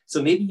today. So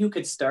maybe you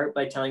could start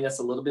by telling us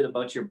a little bit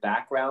about your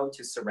background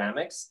to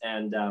ceramics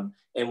and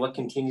what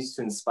continues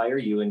to inspire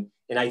you. And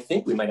I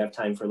think we might have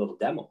time for a little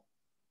demo.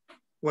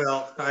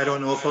 Well, I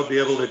don't know if I'll be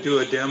able to do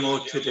a demo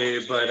today,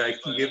 but I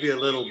can give you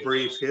a little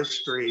brief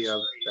history of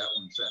that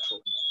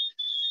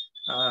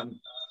one.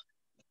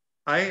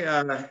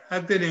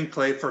 I've been in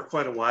clay for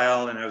quite a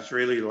while, and I was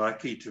really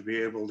lucky to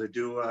be able to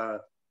do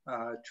a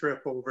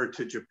trip over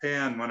to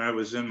Japan when I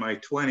was in my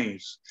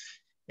 20s.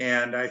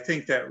 And I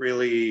think that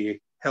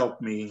really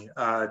helped me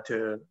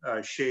to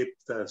shape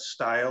the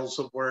styles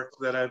of work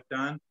that I've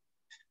done.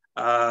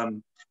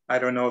 I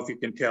don't know if you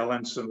can tell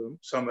in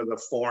some of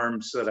the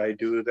forms that I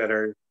do that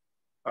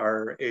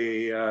are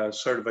a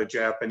sort of a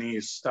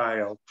Japanese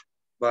style,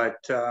 but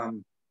yeah,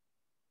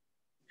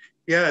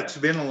 it's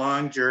been a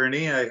long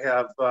journey. I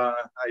have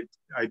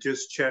I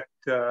just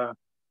checked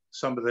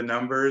some of the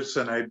numbers,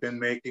 and I've been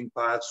making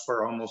pots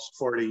for almost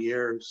 40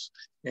 years.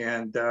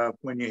 And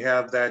when you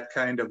have that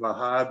kind of a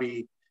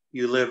hobby,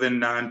 you live in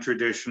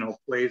non-traditional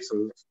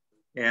places.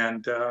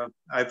 And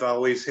I've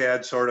always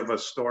had sort of a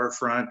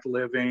storefront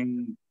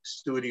living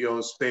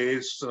studio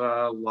space,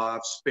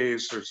 loft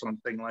space or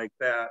something like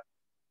that.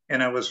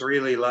 And I was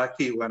really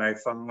lucky when I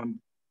found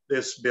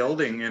this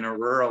building in a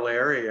rural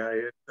area.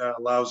 It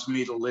allows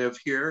me to live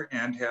here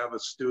and have a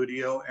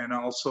studio, and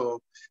also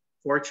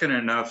fortunate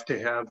enough to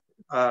have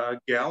a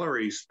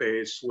gallery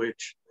space,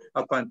 which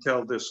up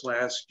until this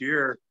last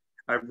year,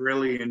 I've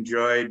really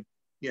enjoyed,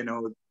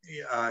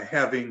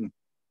 having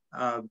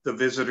the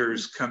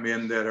visitors come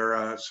in that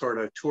are sort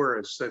of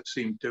tourists that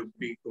seem to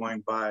be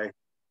going by.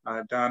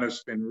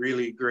 Donna's been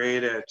really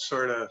great at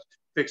sort of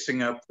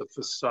fixing up the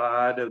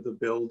facade of the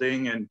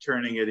building and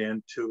turning it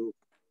into,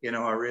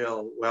 a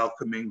real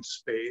welcoming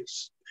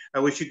space. I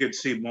wish you could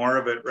see more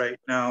of it right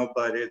now,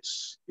 but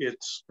it's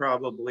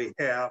probably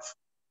half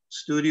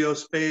studio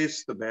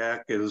space. The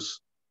back is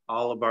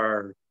all of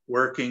our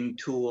working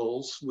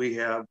tools. We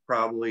have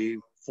probably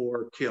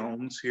 4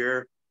 kilns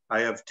here. I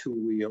have 2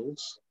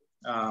 wheels.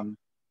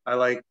 I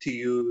like to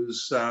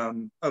use a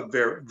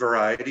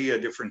variety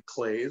of different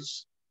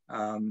clays.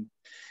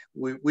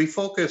 We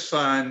focus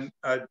on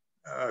a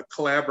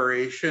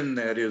collaboration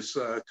that is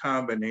a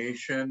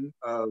combination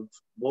of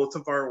both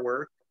of our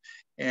work.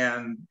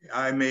 And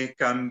I'm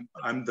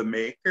the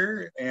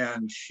maker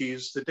and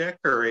she's the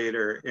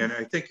decorator. And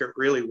I think it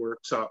really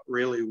works out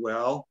really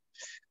well.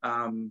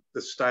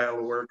 The style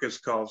of work is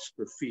called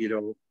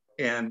sgraffito.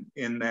 And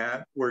in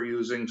that, we're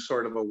using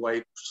sort of a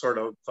white, sort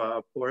of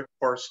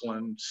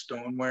porcelain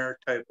stoneware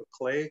type of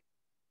clay.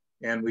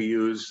 And we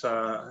use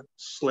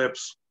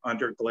slips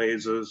under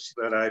glazes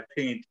that I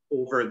paint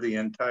over the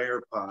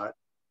entire pot.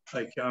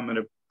 Like I'm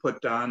gonna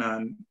put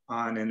Dawn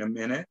on in a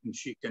minute and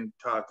she can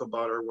talk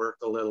about her work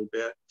a little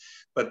bit.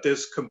 But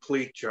this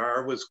complete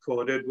jar was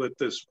coated with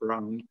this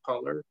brown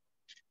color.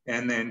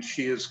 And then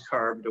she has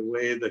carved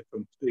away the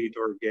complete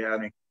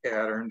organic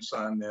patterns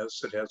on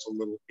this. It has a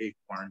little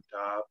acorn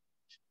top.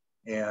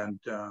 And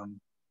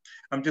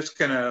I'm just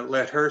gonna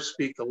let her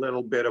speak a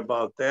little bit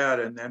about that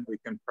and then we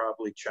can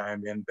probably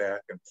chime in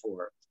back and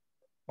forth.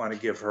 Want to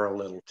give her a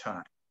little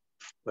time.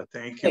 But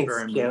thank you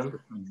very much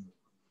for coming.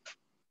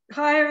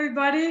 Hi,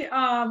 everybody.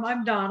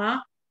 I'm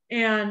Donna.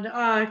 And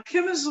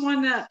Kim is the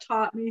one that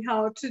taught me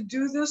how to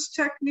do this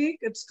technique.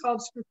 It's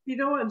called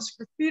sgraffito, and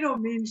sgraffito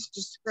means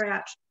to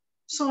scratch.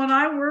 So when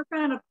I work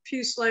on a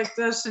piece like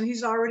this, and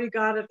he's already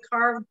got it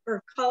carved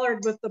or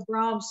colored with the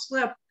brown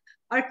slip,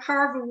 I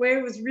carve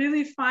away with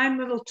really fine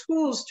little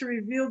tools to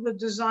reveal the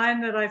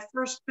design that I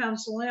first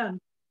pencil in.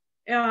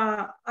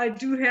 I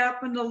do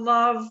happen to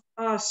love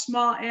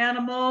small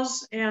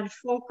animals and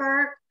folk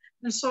art.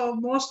 And so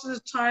most of the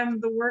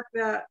time, the work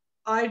that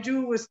I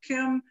do with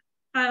Kim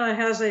kind of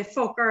has a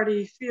folk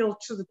arty feel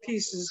to the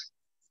pieces.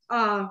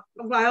 I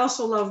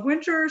also love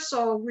winter,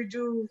 so we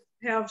do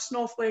have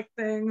snowflake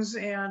things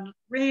and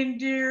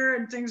reindeer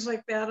and things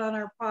like that on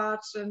our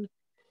pots. And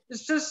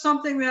it's just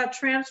something that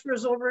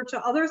transfers over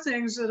to other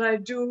things that I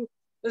do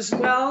as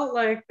well.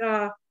 Like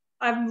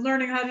I'm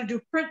learning how to do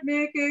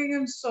printmaking,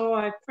 and so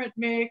I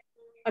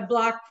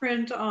block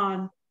print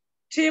on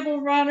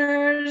table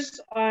runners.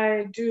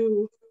 I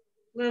do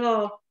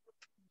little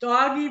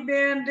doggy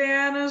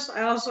bandanas.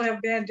 I also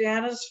have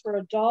bandanas for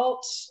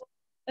adults.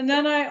 And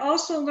then I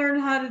also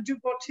learned how to do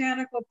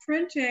botanical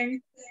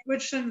printing,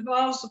 which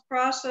involves the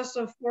process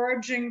of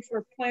foraging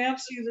for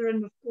plants, either in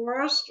the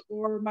forest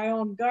or my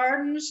own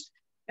gardens.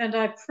 And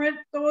I print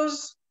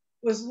those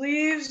with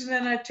leaves, and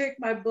then I take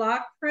my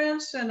block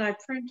prints and I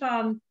print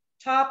on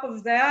top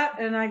of that,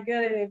 and I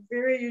get a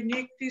very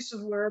unique piece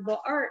of wearable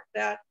art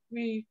that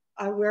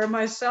I wear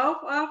myself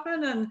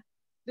often, and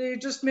they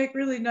just make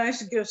really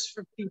nice gifts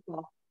for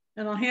people.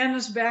 And I'll hand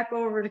this back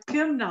over to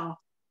Kim now.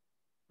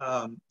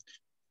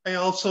 I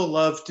also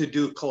love to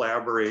do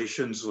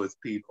collaborations with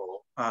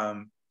people.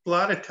 A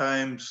lot of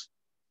times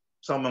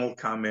someone will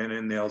come in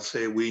and they'll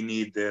say, we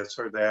need this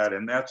or that.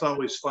 And that's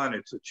always fun.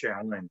 It's a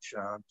challenge.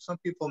 Some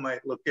people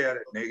might look at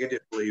it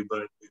negatively,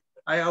 but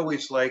I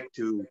always like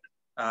to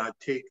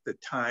take the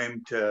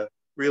time to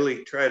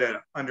really try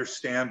to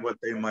understand what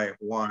they might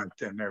want.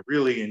 And I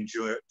really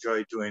enjoy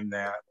doing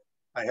that.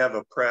 I have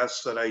a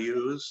press that I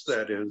use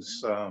that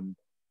is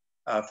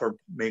for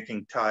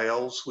making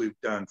tiles. We've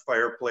done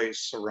fireplace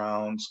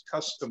surrounds,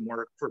 custom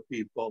work for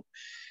people.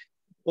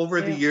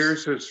 Over the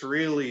years, it's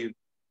really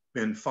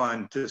been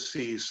fun to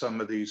see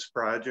some of these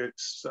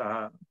projects,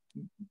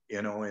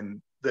 you know,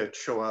 that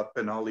show up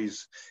in all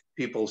these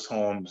people's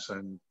homes.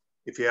 And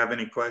if you have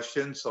any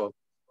questions, I'll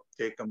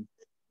take them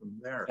from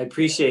there. I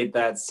appreciate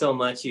that so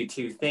much, you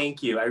two.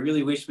 Thank you. I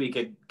really wish we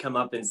could come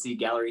up and see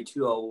Gallery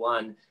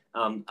 201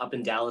 up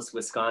in Dallas,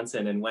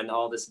 Wisconsin. And when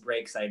all this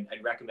breaks, I'd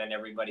recommend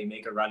everybody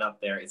make a run up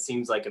there. It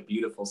seems like a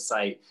beautiful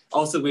site.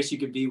 Also wish you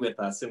could be with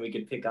us and we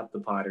could pick up the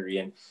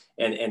pottery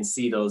and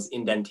see those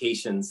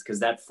indentations, because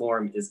that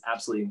form is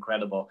absolutely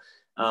incredible.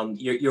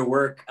 Your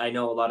work, I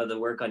know a lot of the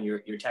work on your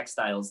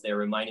textiles, they're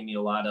reminding me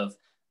a lot of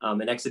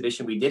an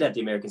exhibition we did at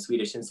the American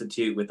Swedish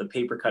Institute with a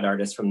paper cut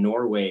artist from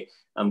Norway,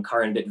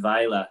 Karin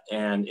Bitvaila.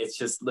 And it's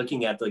just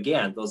looking at,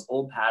 again, those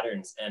old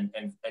patterns and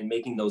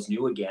making those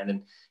new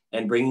again,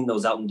 and bringing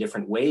those out in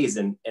different ways,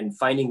 and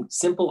finding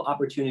simple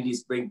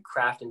opportunities to bring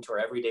craft into our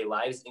everyday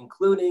lives,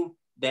 including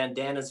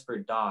bandanas for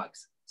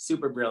dogs.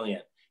 Super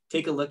brilliant.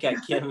 Take a look at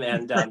Kim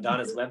and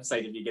Donna's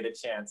website if you get a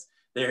chance.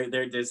 They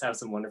just have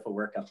some wonderful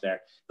work up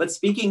there. But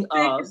speaking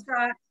of,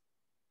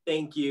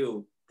 thank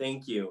you.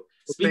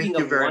 Speaking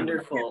of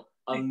wonderful,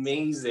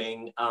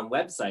 amazing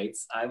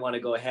websites, I want to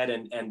go ahead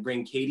and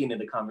bring Katie into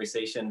the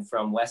conversation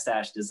from West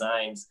Ash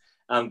Designs.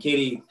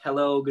 Katie,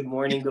 hello, good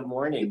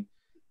morning.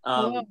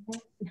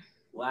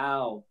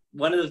 Wow.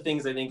 One of the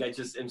things I think I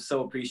just am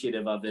so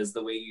appreciative of is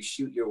the way you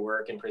shoot your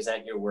work and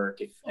present your work.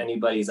 If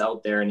anybody's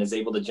out there and is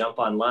able to jump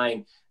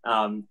online,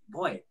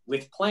 boy,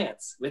 with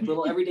plants, with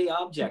little everyday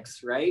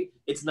objects, right?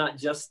 It's not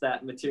just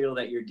that material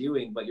that you're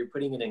doing, but you're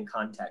putting it in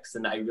context.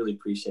 And I really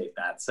appreciate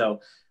that. So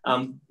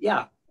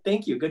yeah,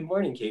 thank you. Good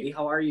morning, Katie.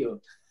 How are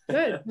you?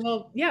 Good.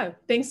 Well, yeah,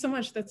 thanks so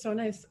much. That's so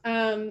nice.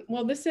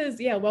 Well, this is,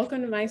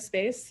 welcome to my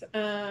space.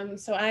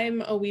 So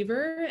I'm a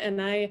weaver,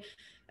 and I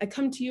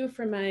come to you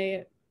from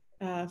my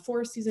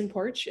 4-season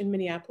porch in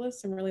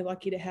Minneapolis. I'm really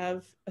lucky to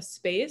have a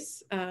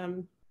space.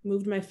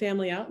 Moved my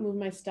family out, moved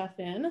my stuff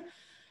in.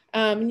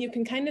 And you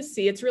can kind of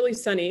see it's really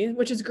sunny,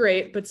 which is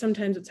great, but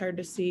sometimes it's hard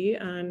to see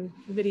on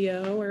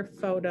video or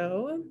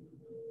photo.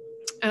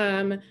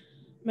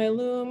 My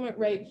loom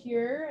right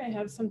here, I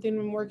have something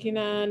I'm working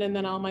on, and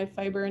then all my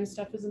fiber and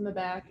stuff is in the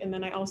back. And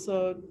then I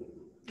also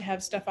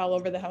have stuff all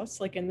over the house,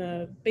 like in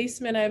the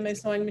basement, I have my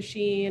sewing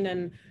machine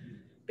and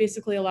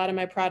basically a lot of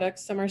my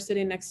products. Some are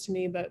sitting next to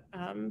me, but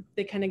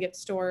they kind of get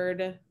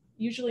stored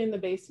usually in the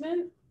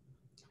basement.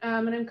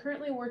 And I'm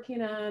currently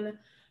working on,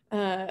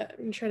 I'm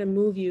gonna try to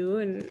move you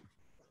and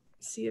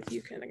see if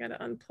you kind of got to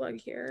unplug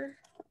here.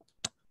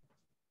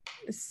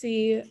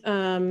 See,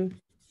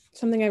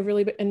 something I've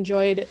really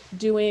enjoyed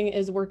doing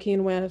is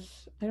working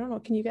with, I don't know,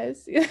 can you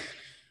guys see?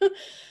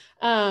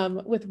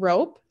 With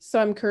rope.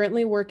 So I'm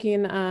currently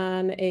working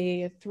on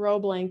a throw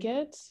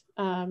blanket.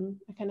 I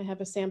kind of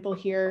have a sample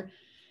here.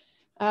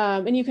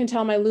 And you can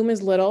tell my loom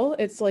is little.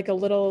 It's like a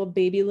little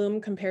baby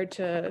loom compared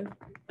to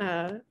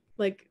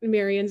like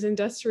Marion's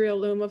industrial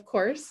loom, of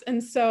course.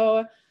 And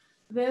so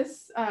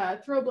this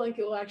throw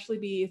blanket will actually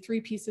be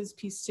 3 pieces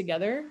pieced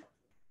together.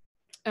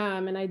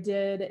 And I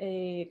did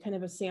a kind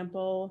of a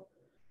sample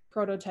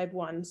prototype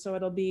one. So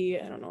it'll be,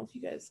 I don't know if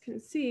you guys can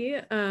see,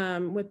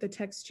 with the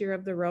texture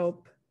of the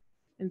rope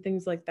and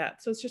things like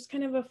that. So it's just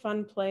kind of a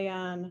fun play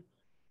on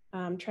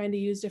trying to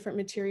use different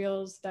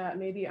materials that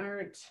maybe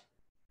aren't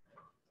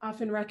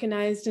often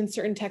recognized in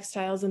certain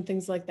textiles and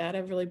things like that.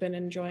 I've really been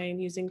enjoying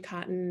using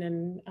cotton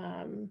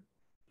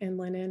and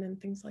linen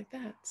and things like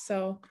that.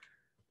 So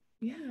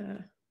yeah,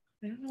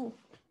 I don't know.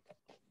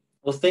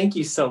 Well, thank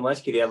you so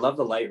much, Katie. I love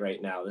the light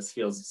right now. This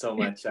feels so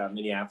much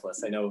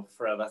Minneapolis. I know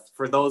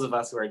for those of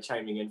us who are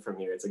chiming in from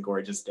here, it's a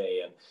gorgeous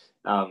day. And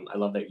I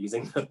love that you're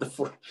using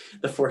the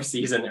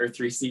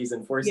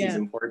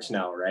 4-season porch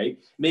now, right?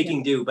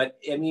 Making do. But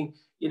I mean,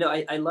 you know,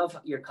 I love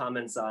your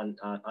comments on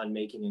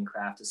making and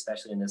craft,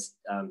 especially in this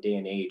day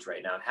and age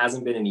right now. It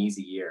hasn't been an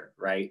easy year,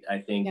 right? I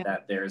think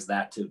that there's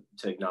that to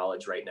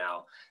acknowledge right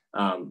now.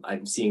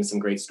 I'm seeing some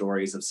great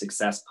stories of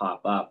success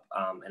pop up.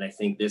 And I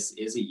think this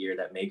is a year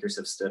that makers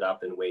have stood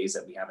up in ways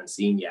that we haven't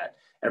seen yet.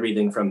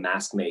 Everything from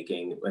mask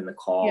making and the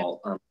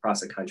call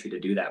across the country to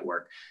do that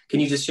work. Can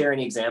you just share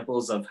any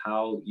examples of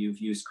how you've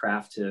used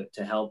craft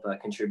to help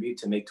contribute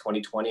to make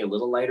 2020 a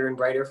little lighter and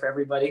brighter for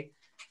everybody?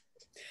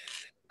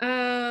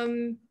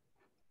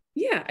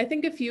 Yeah, I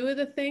think a few of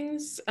the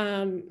things,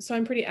 so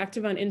I'm pretty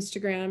active on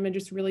Instagram and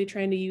just really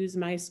trying to use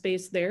my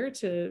space there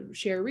to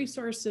share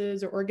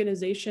resources or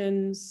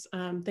organizations,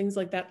 things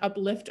like that,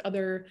 uplift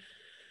other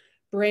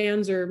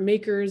brands or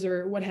makers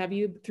or what have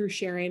you through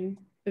sharing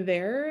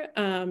there.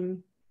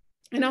 And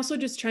also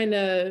just trying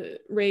to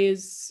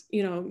raise,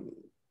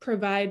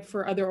 provide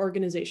for other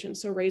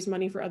organizations. So raise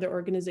money for other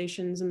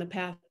organizations. In the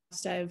past,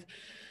 I've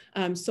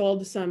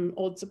sold some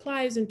old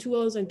supplies and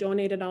tools and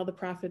donated all the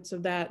profits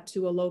of that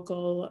to a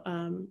local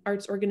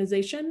arts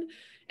organization,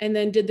 and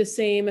then did the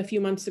same a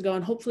few months ago,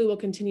 and hopefully we'll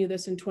continue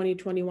this in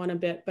 2021 a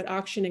bit, but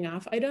auctioning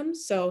off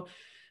items. So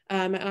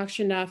I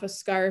auctioned off a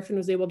scarf and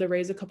was able to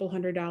raise a couple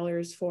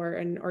 $100 for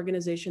an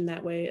organization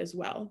that way as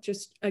well.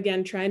 Just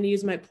again, trying to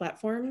use my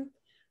platform.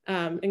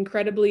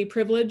 Incredibly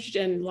privileged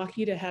and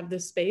lucky to have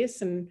this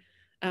space, and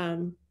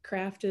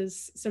craft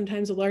is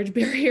sometimes a large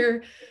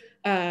barrier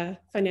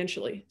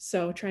financially.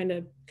 So trying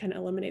to kind of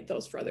eliminate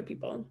those for other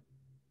people.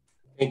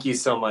 Thank you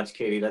so much,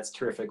 Katie. That's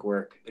terrific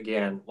work.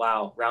 Again,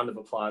 wow, round of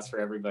applause for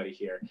everybody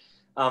here.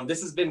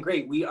 This has been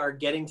great. We are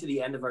getting to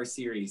the end of our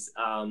series.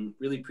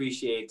 Really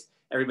appreciate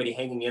everybody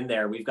hanging in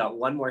there. We've got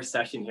one more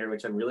session here,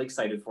 which I'm really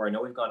excited for. I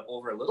know we've gone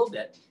over a little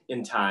bit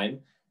in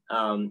time,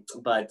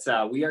 but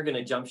we are going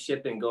to jump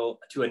ship and go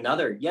to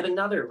yet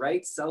another,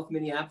 right? South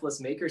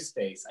Minneapolis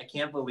makerspace. I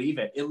can't believe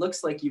it. It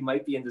looks like you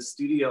might be in the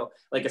studio,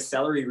 like a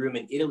celery room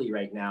in Italy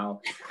right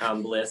now,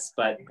 Bliss,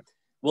 but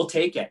we'll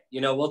take it.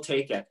 We'll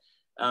take it.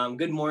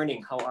 Good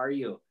morning. How are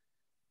you?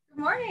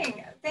 Good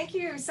morning. Thank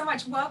you so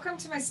much. Welcome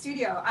to my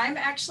studio. I'm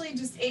actually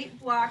just 8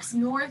 blocks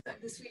north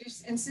of the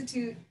Swedish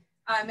Institute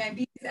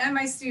and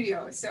my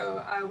studio.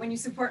 So when you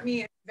support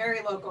me, it's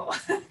very local.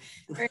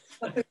 Very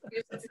local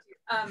Swedish Institute.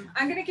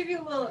 I'm going to give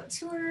you a little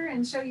tour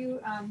and show you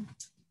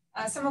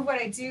some of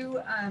what I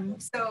do.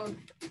 So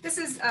this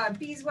is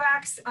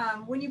beeswax.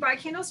 When you buy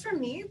candles from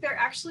me,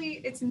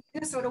 it's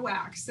Minnesota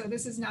wax. So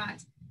this is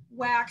not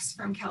wax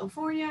from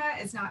California.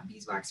 It's not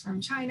beeswax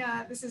from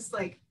China. This is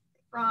like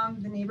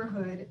from the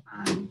neighborhood,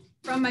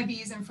 from my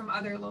bees and from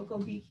other local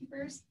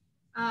beekeepers.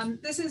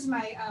 This is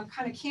my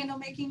kind of candle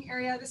making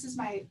area. This is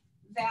my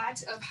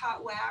vat of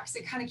hot wax.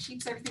 It kind of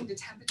keeps everything to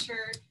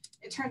temperature.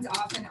 It turns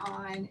off and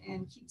on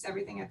and keeps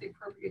everything at the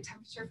appropriate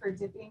temperature for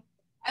dipping.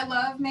 I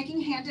love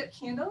making hand-dipped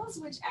candles,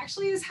 which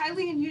actually is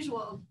highly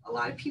unusual. A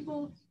lot of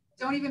people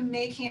don't even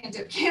make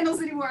hand-dipped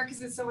candles anymore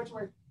because it's so much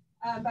work.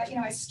 But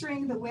I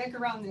string the wick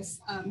around this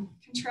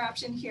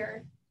contraption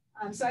here.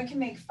 So I can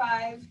make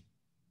 5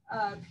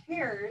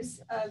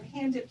 pairs of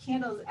hand-dipped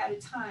candles at a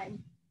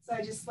time. So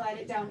I just slide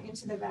it down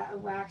into the vat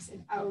of wax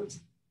and out,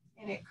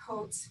 and it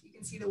coats. You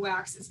can see the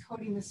wax is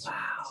coating the string.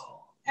 Wow.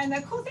 And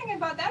the cool thing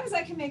about that is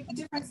I can make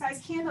different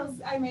size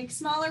candles. I make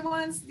smaller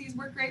ones. These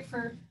work great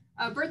for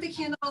birthday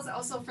candles,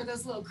 also for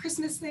those little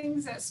Christmas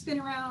things that spin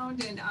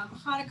around, and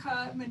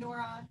Hanukkah,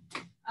 menorah.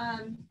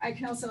 I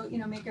can also,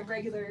 make a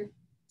regular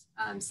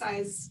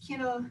size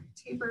candle,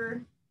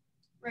 taper,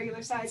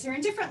 regular size here,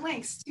 and different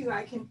lengths too.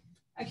 I can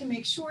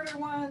make shorter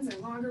ones or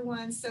longer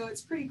ones. So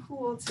it's pretty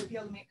cool to be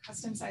able to make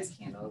custom size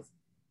candles.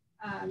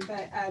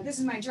 But this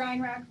is my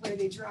drying rack where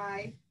they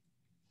dry.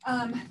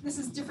 This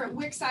is different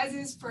wick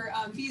sizes for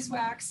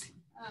beeswax.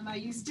 I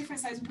use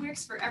different size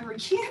wicks for every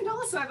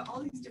candle. So I have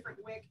all these different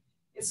wick.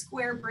 It's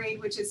square braid,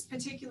 which is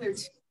particular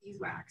to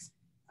beeswax,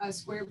 a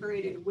square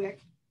braided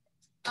wick.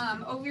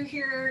 Over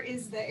here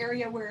is the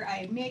area where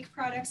I make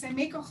products. I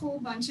make a whole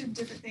bunch of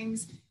different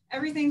things,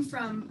 everything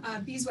from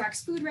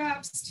beeswax food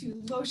wraps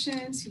to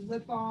lotion to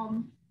lip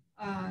balm,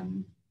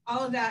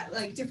 all of that,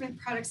 like different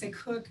products I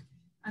cook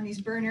on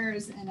these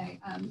burners, and I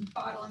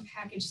bottle and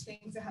package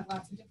things. I have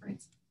lots of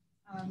different,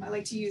 I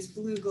like to use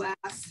blue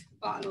glass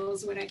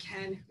bottles when I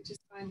can, which is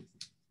fun.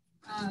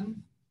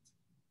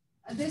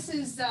 This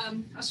is,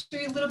 I'll show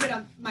you a little bit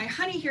of my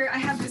honey here. I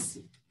have this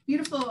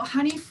beautiful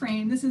honey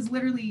frame. This is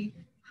literally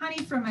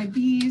honey from my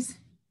bees.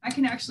 I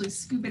can actually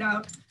scoop it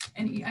out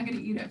and eat. I'm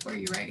gonna eat it for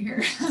you right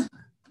here.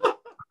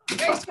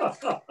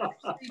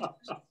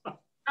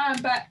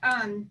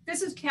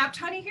 This is capped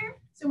honey here.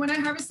 So when I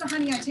harvest the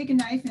honey, I take a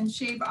knife and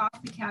shave off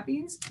the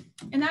cappings,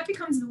 and that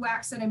becomes the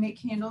wax that I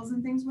make candles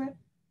and things with.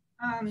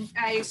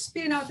 I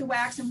spin out the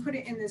wax and put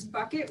it in this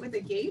bucket with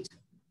a gate,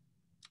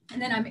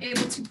 and then I'm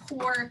able to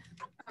pour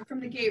from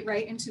the gate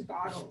right into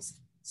bottles.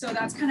 So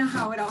that's kind of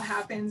how it all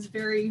happens.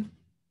 Very,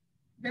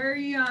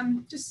 very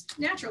just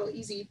natural,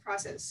 easy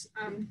process.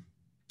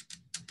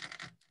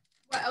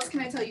 What else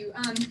can I tell you?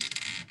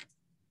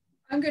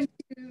 I'm going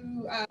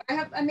to,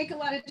 I make a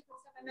lot of different stuff.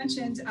 I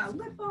mentioned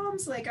lip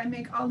balms, like I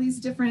make all these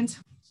different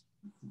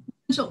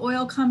essential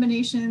oil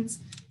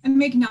combinations. I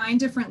make 9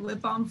 different lip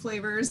balm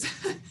flavors.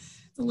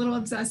 It's a little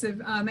obsessive.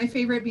 My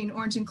favorite being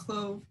orange and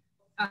clove.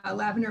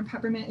 Lavender and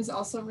peppermint is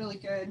also really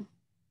good.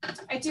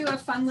 I do a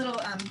fun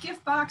little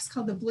gift box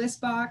called the Bliss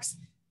Box.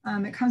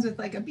 It comes with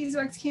like a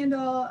beeswax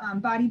candle,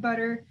 body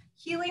butter,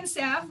 healing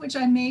salve, which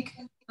I make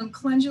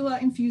calendula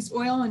infused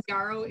oil and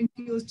yarrow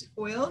infused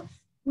oil,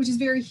 which is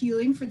very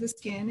healing for the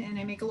skin. And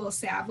I make a little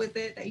salve with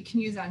it that you can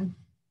use on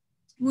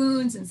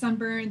wounds and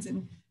sunburns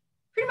and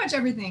pretty much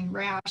everything,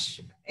 rash,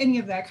 any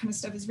of that kind of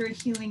stuff is very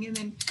healing.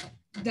 And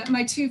then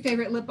my 2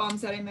 favorite lip balms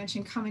that I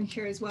mentioned come in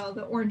here as well,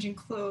 the orange and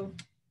clove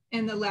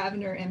and the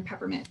lavender and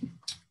peppermint.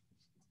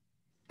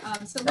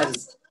 So that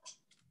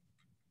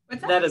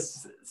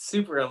is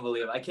super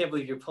unbelievable. I can't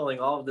believe you're pulling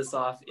all of this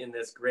off in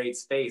this great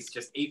space,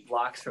 just 8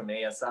 blocks from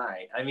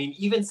ASI. I mean,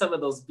 even some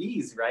of those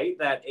bees, right,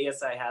 that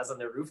ASI has on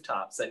their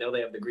rooftops. I know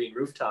they have the green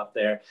rooftop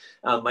there.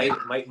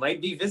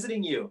 Might be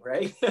visiting you,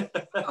 right?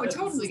 Oh,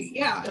 totally,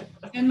 yeah.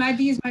 And my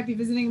bees might be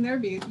visiting their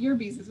bees, your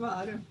bees as well.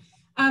 I don't.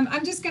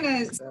 I'm just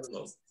gonna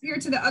here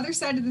to the other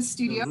side of the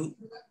studio.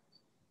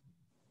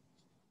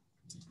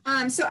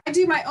 Mm-hmm. So I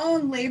do my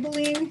own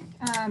labeling.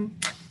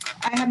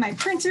 I have my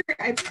printer.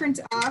 I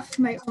print off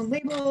my own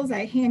labels.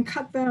 I hand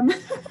cut them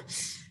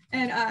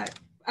and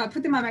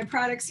put them on my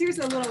products. Here's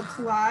a little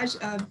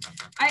collage of.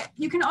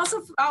 You can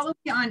also follow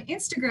me on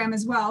Instagram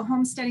as well.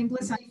 Homesteading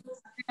Bliss on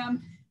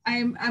Instagram.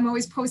 I'm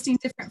always posting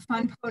different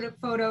fun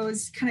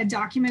photos, kind of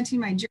documenting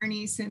my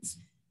journey since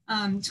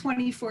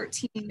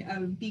 2014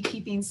 of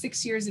beekeeping,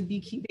 6 years of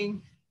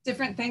beekeeping.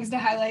 Different things to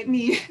highlight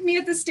me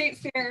at the state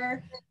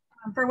fair.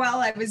 For a while,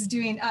 I was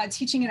doing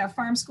teaching at a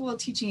farm school,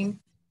 teaching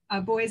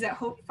boys at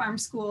Hope Farm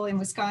School in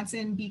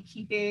Wisconsin,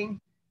 beekeeping.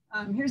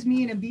 Here's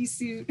me in a bee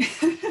suit,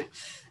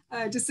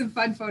 just some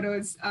fun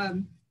photos.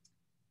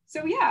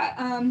 So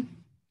yeah,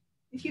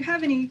 if you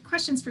have any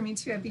questions for me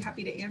too, I'd be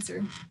happy to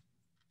answer.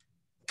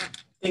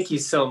 Thank you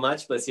so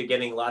much, Bliss. You're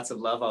getting lots of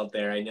love out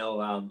there. I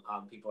know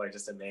people are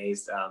just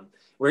amazed.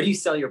 Where do you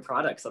sell your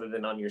products other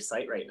than on your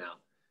site right now?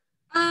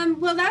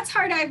 Well, that's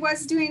hard. I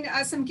was doing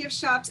some gift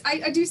shops.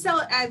 I do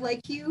sell at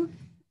Like You.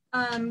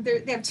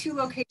 They have 2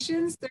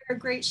 locations. They're a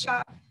great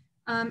shop.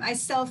 I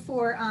sell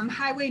for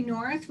Highway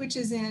North, which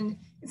is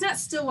it's not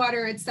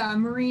Stillwater, it's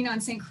Marine on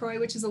St. Croix,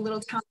 which is a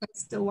little town like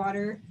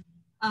Stillwater.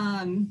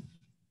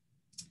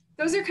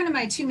 Those are kind of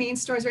my 2 main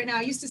stores right now.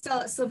 I used to sell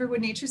at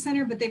Silverwood Nature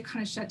Center, but they've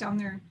kind of shut down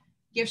their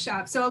gift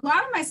shop. So a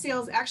lot of my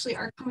sales actually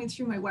are coming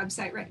through my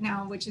website right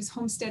now, which is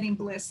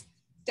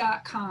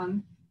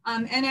homesteadingbliss.com.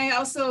 And I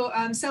also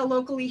sell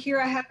locally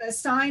here. I have a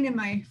sign in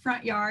my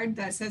front yard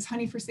that says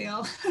honey for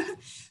sale.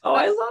 Oh,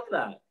 I love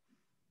that.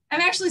 I'm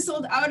actually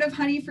sold out of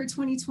honey for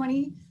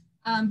 2020,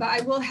 but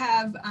I will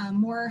have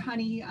more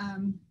honey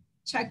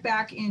check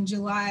back in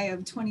July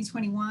of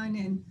 2021.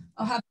 And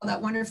I'll have all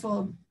that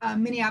wonderful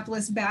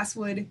Minneapolis bass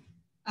wood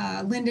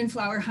linden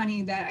flower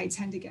honey that I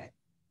tend to get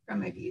from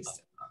my bees.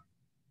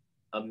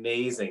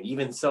 Amazing.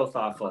 Even so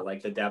thoughtful,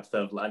 like the depth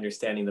of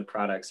understanding the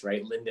products,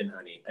 right? Linden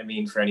honey. I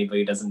mean, for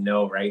anybody who doesn't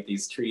know, right?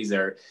 These trees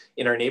are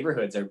in our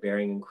neighborhoods are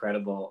bearing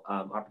incredible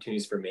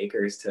opportunities for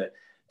makers to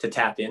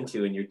tap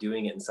into, and you're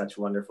doing it in such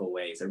wonderful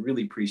ways. I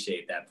really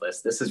appreciate that, Bliss.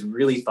 This is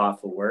really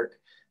thoughtful work.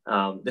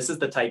 This is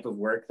the type of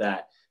work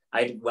that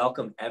I'd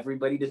welcome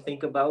everybody to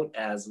think about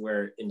as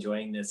we're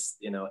enjoying this,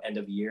 you know, end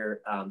of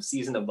year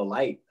season of the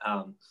light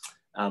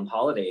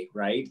holiday,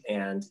 right?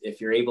 And if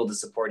you're able to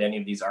support any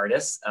of these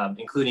artists,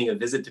 including a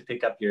visit to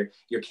pick up your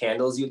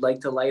candles you'd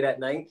like to light at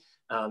night,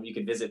 you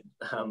can visit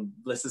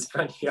Bliss's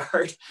front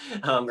yard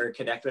or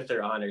connect with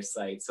her on her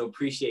site. So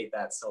appreciate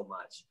that so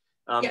much.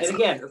 Yes, and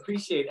again,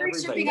 appreciate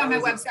everybody. Shipping on my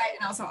website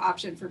and also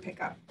option for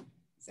pickup.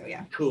 So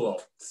yeah.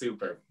 Cool,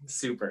 super,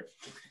 super.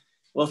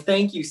 Well,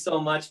 thank you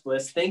so much,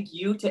 Bliss. Thank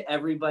you to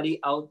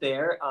everybody out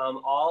there,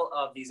 all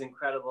of these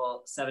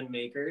incredible 7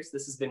 makers.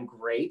 This has been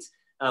great.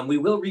 We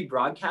will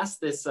rebroadcast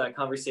this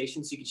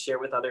conversation so you can share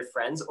with other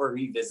friends or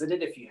revisit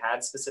it if you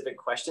had specific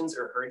questions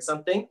or heard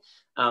something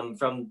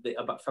from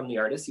the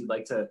artist you'd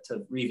like to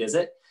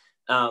revisit.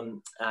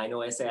 I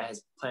know SAI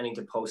is planning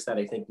to post that,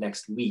 I think,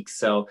 next week.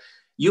 So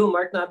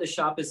Julmarknad, the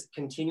shop is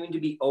continuing to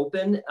be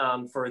open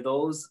for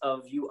those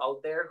of you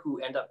out there who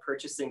end up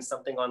purchasing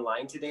something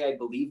online today. I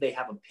believe they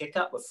have a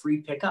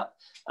free pickup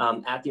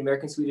at the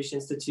American Swedish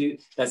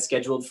Institute that's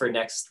scheduled for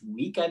next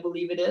week, I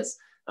believe it is.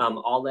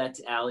 I'll let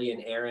Ali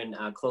and Aaron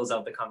close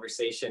out the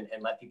conversation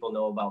and let people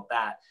know about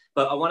that.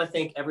 But I want to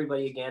thank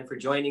everybody again for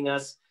joining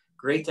us.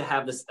 Great to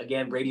have this,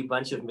 again, Brady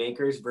Bunch of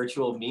Makers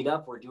virtual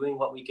meetup. We're doing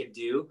what we could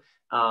do,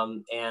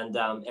 and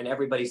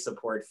everybody's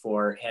support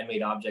for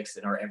handmade objects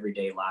in our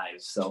everyday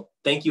lives. So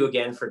thank you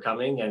again for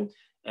coming, and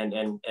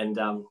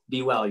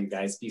be well, you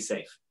guys. Be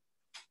safe.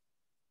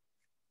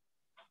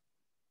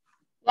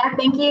 Yeah,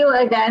 thank you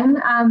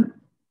again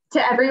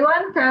to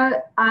everyone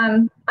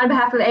on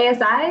behalf of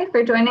ASI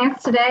for joining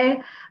us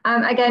today.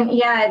 Again,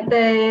 yeah,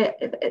 the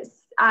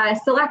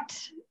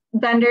select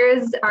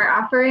vendors are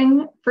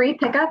offering free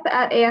pickup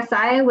at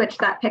ASI, which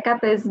that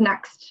pickup is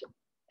next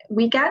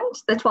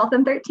weekend, the 12th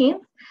and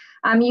 13th.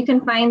 You can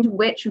find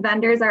which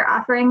vendors are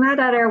offering that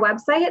at our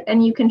website,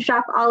 and you can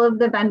shop all of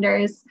the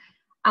vendors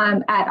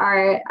at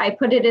I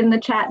put it in the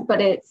chat,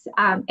 but it's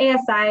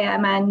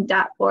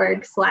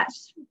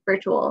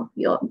asimn.org/virtual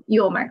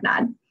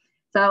Julmarknad.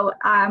 So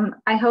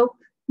I hope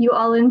you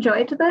all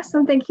enjoyed this,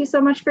 and thank you so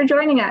much for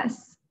joining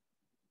us.